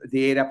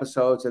 8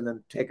 episodes, and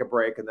then take a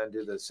break and then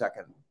do the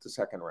second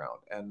round.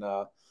 And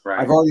I've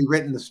already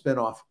written the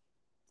spinoff.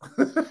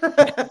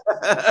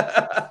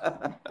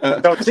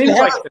 So it seems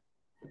like,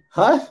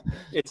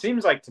 It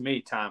seems like to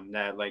me, Tom,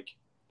 that like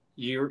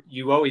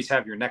you always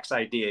have your next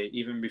idea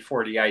even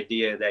before the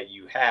idea that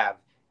you have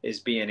is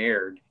being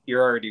aired.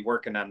 You're already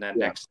working on that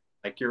next.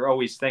 Like you're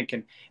always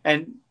thinking.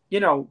 And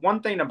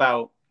one thing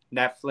about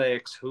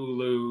Netflix,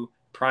 Hulu,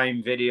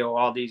 Prime Video,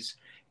 all these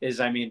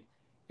is,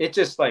 it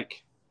just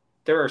like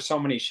there are so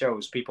many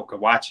shows people could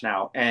watch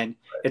now, and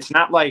it's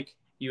not like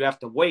you have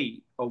to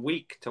wait a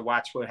week to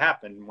watch what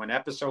happened. When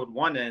episode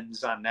 1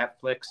 ends on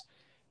Netflix,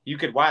 you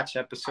could watch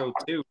episode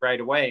 2 right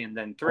away, and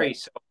then 3.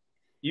 So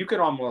you could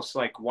almost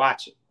like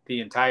watch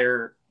the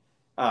entire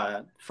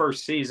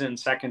first season,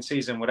 second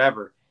season,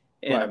 whatever,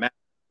 in a matter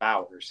of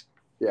hours.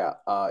 Yeah,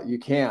 you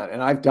can,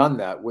 and I've done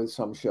that with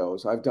some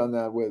shows. I've done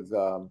that with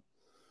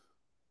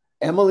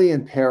Emily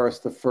in Paris.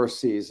 The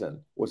first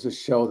season was a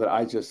show that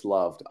I just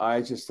loved.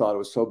 I just thought it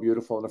was so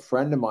beautiful. And a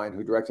friend of mine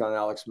who directed on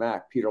Alex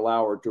Mack, Peter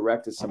Lauer,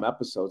 directed some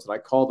episodes. And I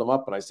called him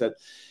up and I said,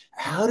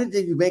 how did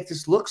you make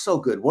this look so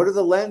good? What are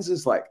the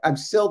lenses like? I'm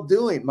still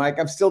doing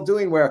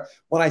where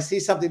when I see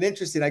something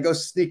interesting, I go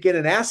sneak in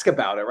and ask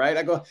about it, right?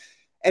 I go,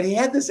 and he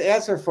had this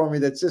answer for me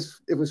that's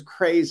just, it was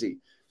crazy.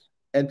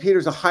 And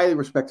Peter's a highly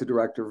respected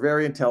director,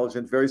 very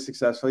intelligent, very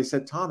successful. He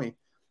said, Tommy,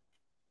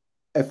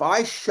 if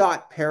I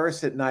shot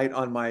Paris at night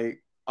on my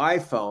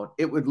iPhone,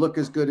 it would look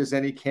as good as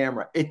any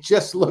camera. It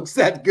just looks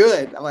that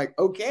good. I'm like,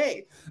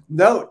 okay,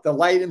 note the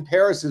light in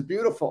Paris is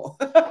beautiful.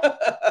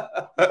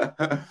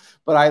 But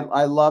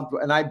I loved,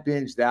 and I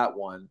binged that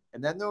one.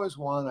 And then there was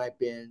one I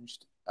binged,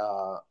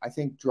 I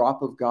think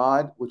Drop of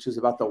God, which is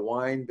about the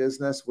wine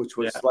business, which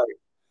was like,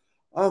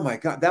 oh my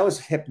God, that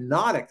was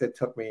hypnotic that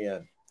took me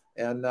in.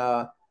 And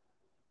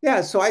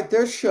so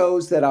there's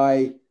shows that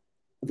I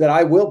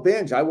will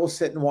binge. I will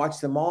sit and watch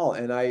them all.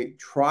 And I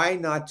try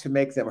not to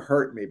make them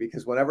hurt me,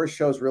 because whenever a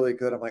show's really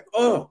good, I'm like,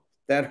 oh,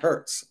 that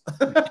hurts.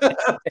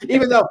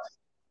 Even though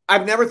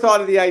I've never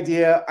thought of the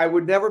idea. I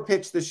would never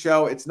pitch the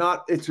show. It's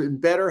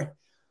better.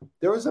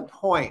 There was a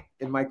point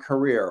in my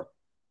career.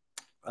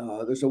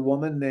 There's a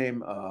woman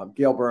named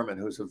Gail Berman,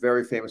 who's a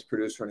very famous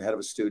producer and head of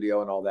a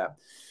studio and all that.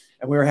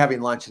 And we were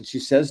having lunch, and she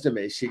says to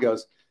me, she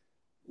goes,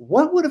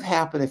 what would have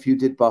happened if you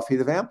did Buffy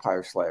the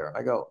Vampire Slayer? And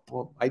I go,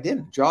 well, I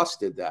didn't. Joss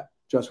did that.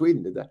 Joss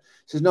Whedon did that.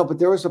 She says, no, but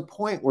there was a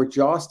point where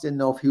Joss didn't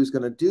know if he was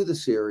going to do the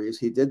series.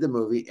 He did the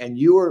movie, and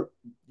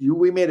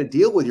we made a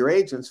deal with your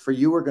agents for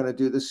you were going to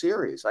do the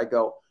series. I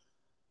go,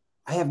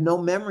 I have no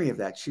memory of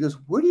that. She goes,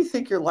 where do you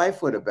think your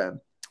life would have been?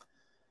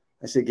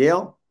 I said,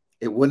 Gail,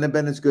 it wouldn't have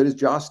been as good as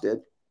Joss did.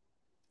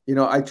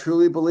 I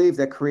truly believe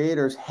that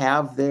creators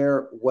have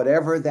their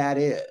whatever that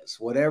is,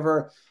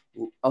 whatever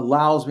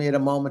allows me at a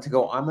moment to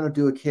go, I'm going to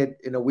do a kid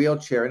in a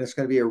wheelchair, and it's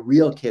going to be a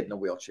real kid in a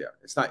wheelchair.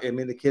 It's not, I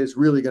mean, the kid is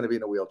really going to be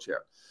in a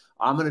wheelchair.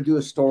 I'm going to do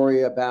a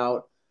story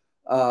about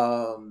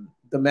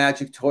the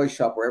magic toy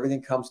shop where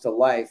everything comes to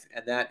life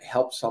and that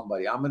helps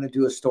somebody. I'm going to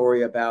do a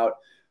story about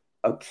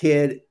a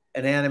kid,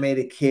 an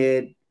animated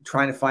kid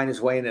trying to find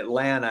his way in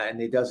Atlanta, and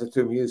he does it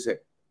through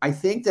music. I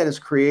think that as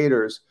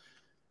creators,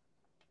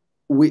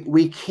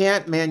 we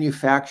can't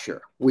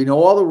manufacture. We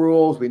know all the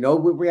rules. We know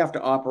we have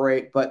to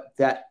operate, but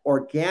that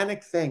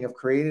organic thing of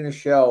creating a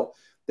show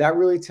that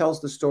really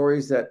tells the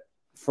stories that,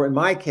 for in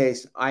my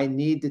case, I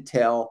need to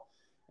tell.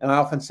 And I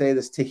often say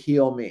this, to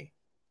heal me.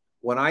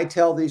 When I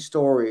tell these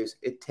stories,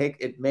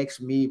 it makes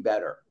me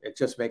better. It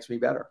just makes me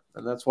better,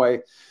 and that's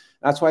why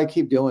I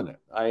keep doing it.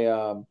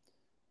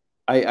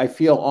 I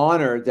feel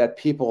honored that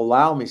people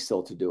allow me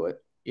still to do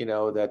it. You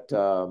know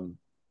that.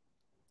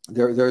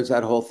 There's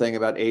that whole thing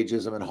about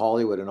ageism in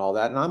Hollywood and all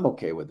that, and I'm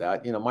okay with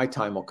that. You know, my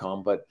time will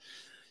come, but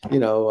you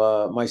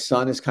know, my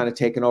son has kind of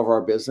taken over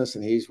our business,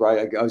 and he's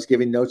right. I was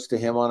giving notes to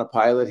him on a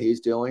pilot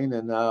he's doing,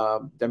 and I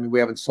mean, we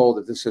haven't sold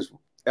it. This is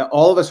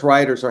all of us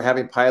writers are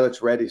having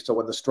pilots ready, so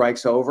when the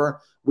strike's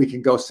over, we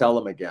can go sell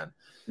them again.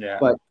 Yeah.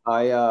 But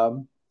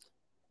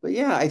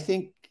yeah, I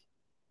think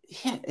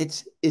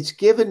it's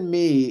given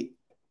me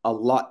a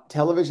lot.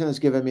 Television has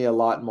given me a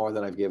lot more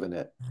than I've given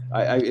it.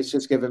 It's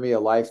just given me a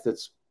life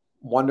that's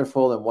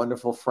wonderful, and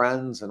wonderful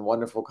friends and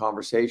wonderful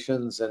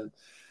conversations, and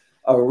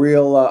a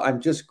real I'm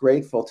just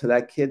grateful to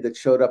that kid that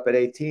showed up at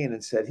 18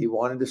 and said he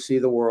wanted to see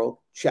the world.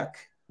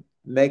 Check.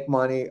 Make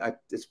money.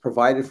 It's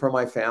provided for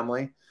my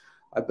family.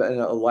 I've been in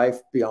a life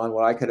beyond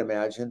what I could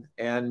imagine,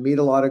 and meet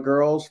a lot of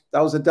girls.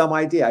 That was a dumb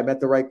idea. I met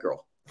the right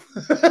girl.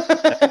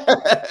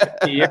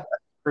 Yeah,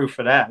 proof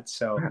of that.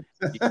 So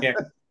you can't.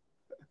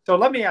 So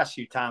let me ask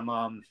you, Tom,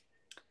 are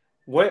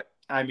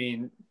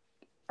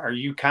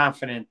you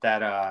confident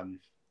that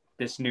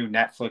this new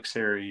Netflix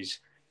series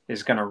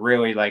is going to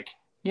really, like,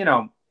 you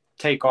know,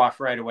 take off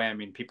right away? I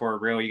mean, people are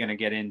really going to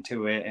get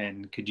into it,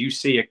 and could you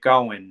see it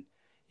going,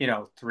 you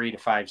know, 3 to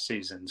 5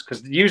 seasons?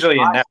 Because usually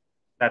in Netflix,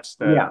 that's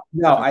the... Yeah,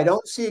 no, I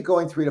don't see it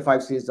going 3 to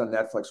 5 seasons on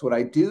Netflix. What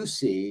I do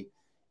see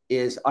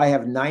is I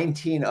have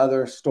 19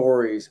 other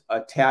stories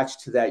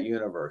attached to that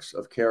universe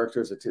of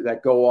characters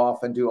that go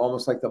off and do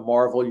almost like the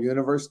Marvel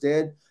universe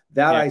did.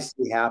 That I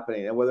see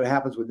happening. And whether it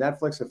happens with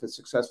Netflix, if it's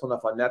successful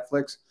enough on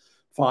Netflix,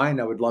 fine.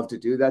 I would love to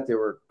do that. They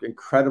were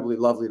incredibly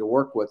lovely to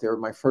work with. They were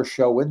my first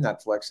show with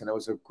Netflix, and it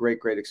was a great,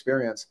 great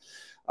experience.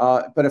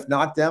 But if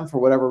not them, for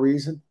whatever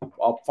reason,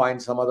 I'll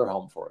find some other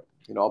home for it.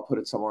 You know, I'll put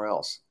it somewhere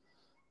else.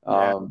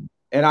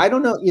 And I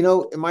don't know, you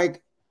know,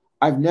 Mike,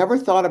 I've never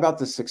thought about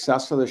the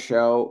success of the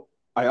show.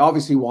 I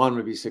obviously want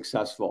them to be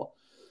successful,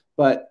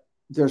 but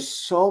there's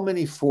so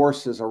many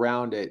forces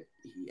around it.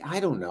 I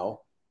don't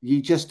know.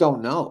 You just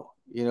don't know.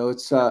 You know,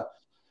 it's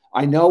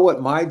I know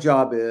what my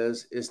job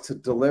is to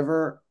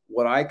deliver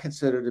what I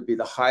consider to be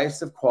the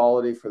highest of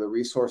quality for the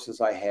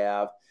resources I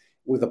have,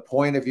 with a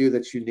point of view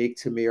that's unique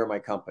to me or my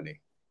company.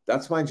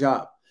 That's my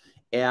job.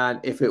 And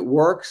if it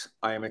works,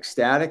 I am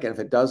ecstatic. And if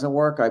it doesn't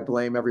work, I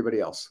blame everybody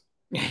else.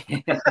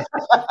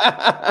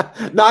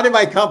 Not in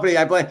my company.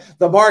 I blame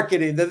the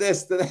marketing, the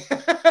this, the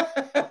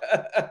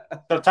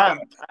that. So Tom,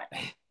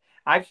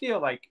 I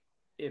feel like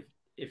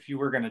if you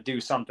were going to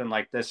do something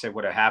like this, it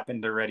would have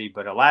happened already.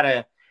 But a lot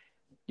of,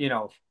 you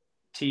know,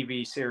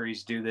 TV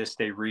series do this.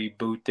 They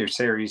reboot their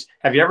series.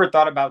 Have you ever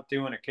thought about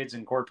doing a Kids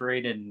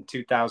Incorporated in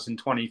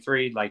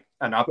 2023, like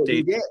an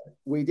update?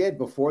 We did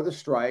before the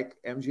strike.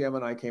 MGM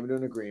and I came to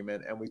an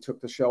agreement, and we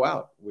took the show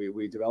out.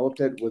 We developed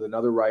it with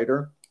another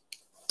writer.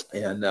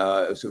 And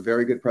it was a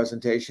very good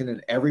presentation,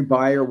 and every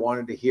buyer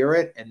wanted to hear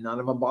it, and none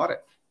of them bought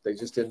it. They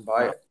just didn't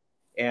buy it.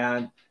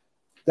 And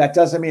that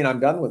doesn't mean I'm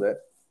done with it.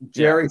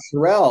 Jerry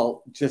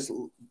Sherrill, just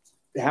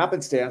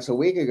happenstance, a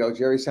week ago,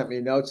 Jerry sent me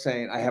a note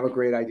saying, I have a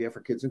great idea for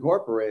Kids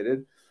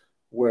Incorporated,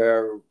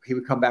 where he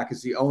would come back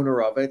as the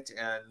owner of it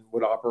and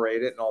would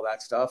operate it and all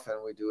that stuff,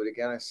 and we'd do it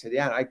again. I said,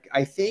 yeah,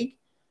 I think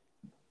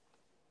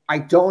I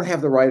don't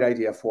have the right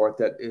idea for it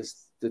that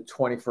is the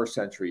 21st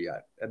century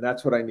yet. And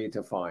that's what I need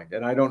to find.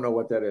 And I don't know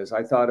what that is.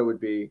 I thought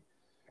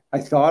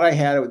I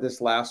had it with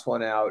this last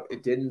one out.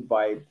 It didn't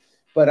bite.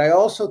 But I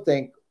also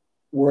think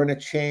we're in a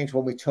change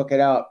when we took it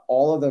out.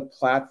 All of the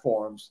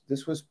platforms,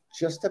 this was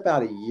just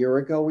about a year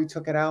ago we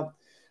took it out,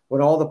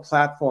 when all the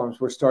platforms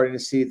were starting to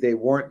see they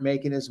weren't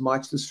making as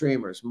much, the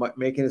streamers,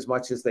 making as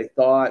much as they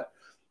thought.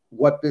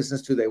 What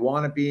business do they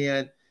want to be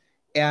in?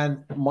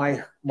 And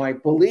my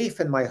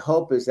belief and my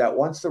hope is that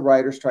once the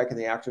writer strike and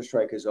the actor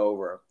strike is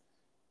over,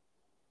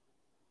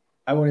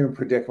 I won't even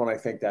predict when I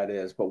think that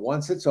is, but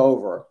once it's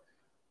over,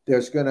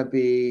 there's going to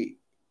be,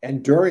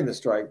 and during the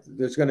strike,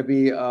 there's going to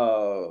be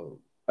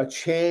a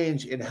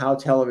change in how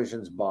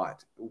television's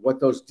bought, what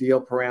those deal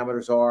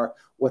parameters are,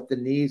 what the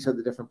needs of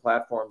the different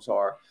platforms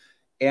are.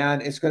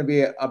 And it's going to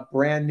be a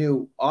brand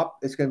new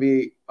it's going to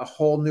be a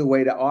whole new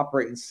way to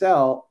operate and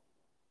sell.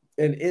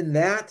 And in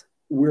that,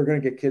 we're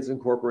going to get Kids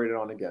Incorporated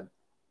on again.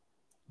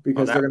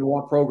 because they're going to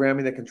want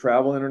programming that can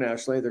travel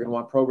internationally. They're going to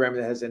want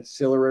programming that has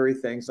ancillary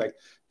things like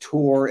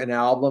tour and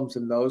albums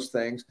and those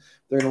things.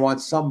 They're going to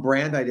want some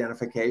brand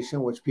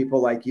identification, which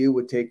people like you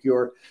would take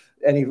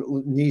any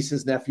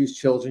nieces, nephews,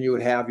 children you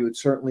would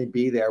certainly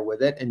be there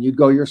with it, and you'd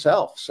go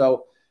yourself.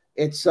 So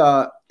it's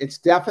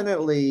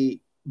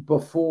definitely,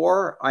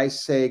 before I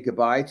say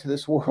goodbye to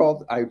this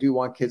world, I do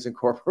want Kids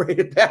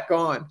Incorporated back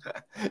on.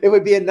 It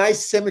would be a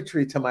nice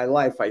symmetry to my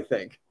life, I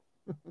think.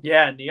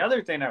 Yeah. And the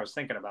other thing I was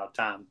thinking about,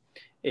 Tom,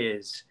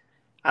 is,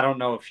 I don't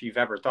know if you've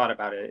ever thought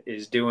about it,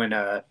 is doing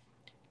a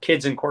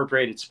Kids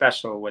Incorporated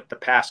special with the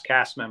past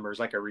cast members,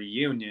 like a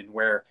reunion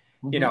where,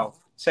 you know,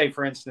 say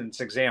for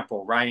instance,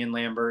 example, Ryan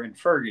Lambert and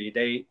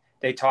Fergie,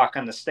 they talk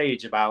on the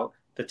stage about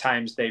the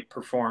times they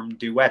performed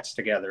duets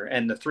together,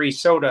 and the three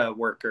soda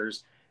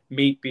workers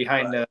meet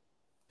behind the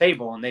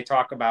table and they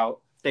talk about,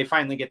 they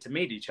finally get to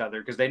meet each other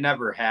because they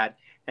never had.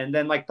 And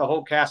then like the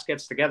whole cast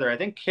gets together. I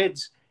think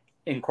Kids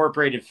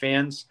Incorporated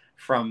fans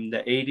from the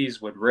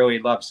 80s would really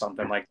love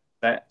something like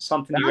that.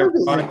 Something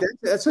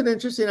that's an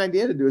interesting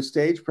idea, to do a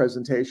stage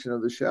presentation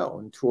of the show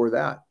and tour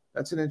that.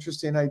 That's an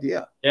interesting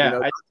idea. Yeah,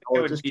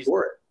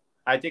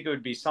 I think it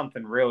would be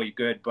something really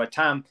good. But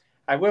Tom,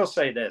 I will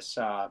say this.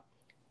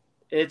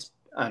 It's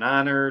an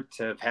honor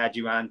to have had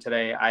you on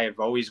today. I have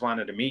always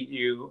wanted to meet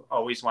you,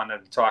 always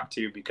wanted to talk to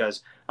you,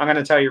 because I'm going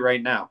to tell you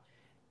right now,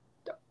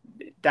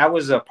 that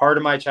was a part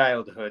of my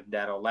childhood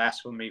that'll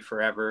last with me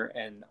forever.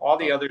 And all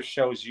the other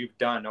shows you've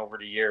done over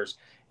the years.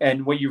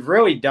 And what you've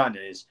really done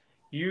is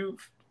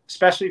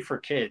especially for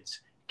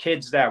kids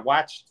that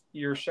watch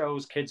your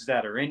shows, kids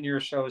that are in your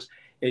shows,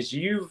 is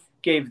you've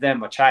gave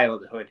them a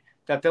childhood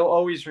that they'll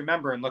always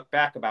remember and look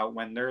back about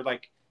when they're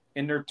like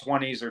in their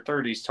 20s or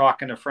 30s,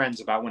 talking to friends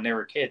about when they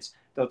were kids.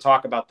 They'll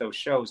talk about those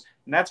shows.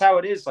 And that's how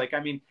it is. Like, I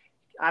mean,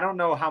 I don't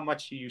know how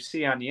much you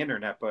see on the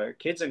internet, but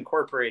Kids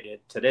Incorporated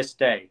to this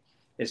day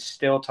is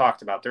still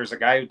talked about. There's a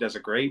guy who does a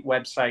great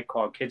website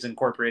called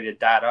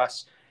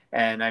kidsincorporated.us.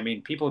 And I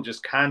mean, people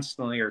just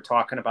constantly are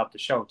talking about the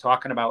show,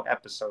 talking about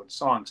episodes,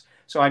 songs.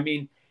 So, I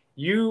mean,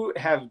 you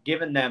have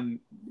given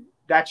them,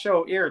 that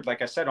show aired,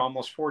 like I said,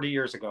 almost 40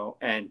 years ago,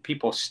 and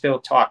people still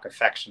talk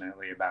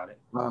affectionately about it.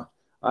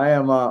 I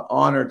am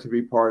honored to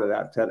be part of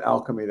that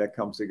alchemy that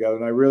comes together.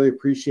 And I really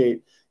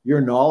appreciate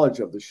your knowledge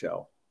of the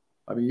show.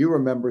 I mean, you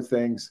remember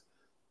things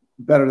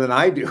better than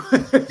I do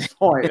at this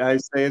point. I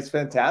say it's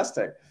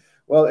fantastic.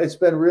 Well, it's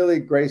been really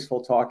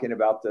graceful talking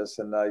about this.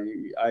 And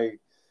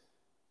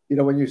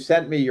when you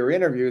sent me your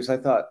interviews, I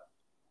thought,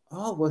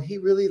 oh, well, he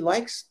really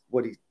likes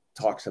what he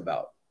talks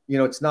about. You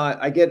know, it's not,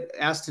 I get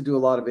asked to do a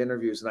lot of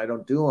interviews and I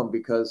don't do them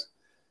because,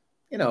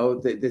 you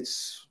know, it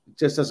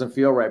just doesn't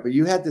feel right. But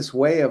you had this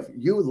way of,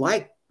 you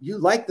like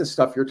the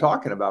stuff you're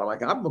talking about. I'm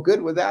like, I'm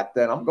good with that.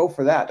 Then I'll go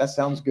for that. That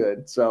sounds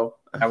good. So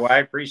well, I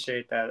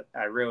appreciate that.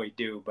 I really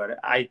do. But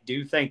I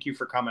do thank you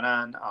for coming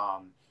on.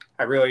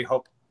 I really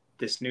hope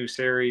this new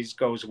series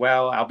goes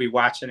well. I'll be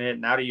watching it.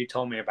 Now that you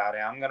told me about it,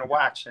 I'm going to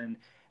watch. And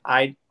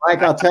Mike,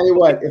 I'll tell you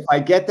what, if I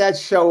get that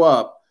show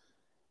up,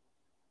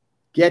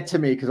 get to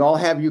me, because I'll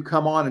have you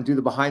come on and do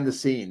the behind the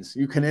scenes.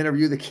 You can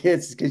interview the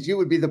kids, because you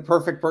would be the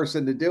perfect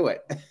person to do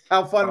it.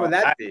 How fun would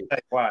that be?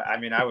 I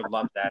mean, I would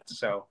love that.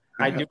 So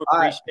I do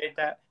appreciate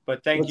that.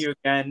 But thank you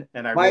again.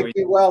 And Mike,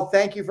 well,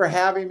 thank you for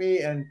having me,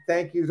 and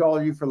thank you to all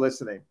of you for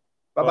listening.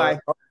 Bye-bye.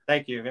 Well,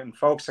 thank you. And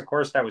folks, of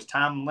course, that was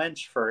Tom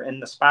Lynch for In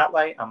the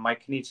Spotlight. I'm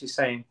Mike Kenichi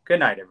saying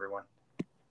good night, everyone.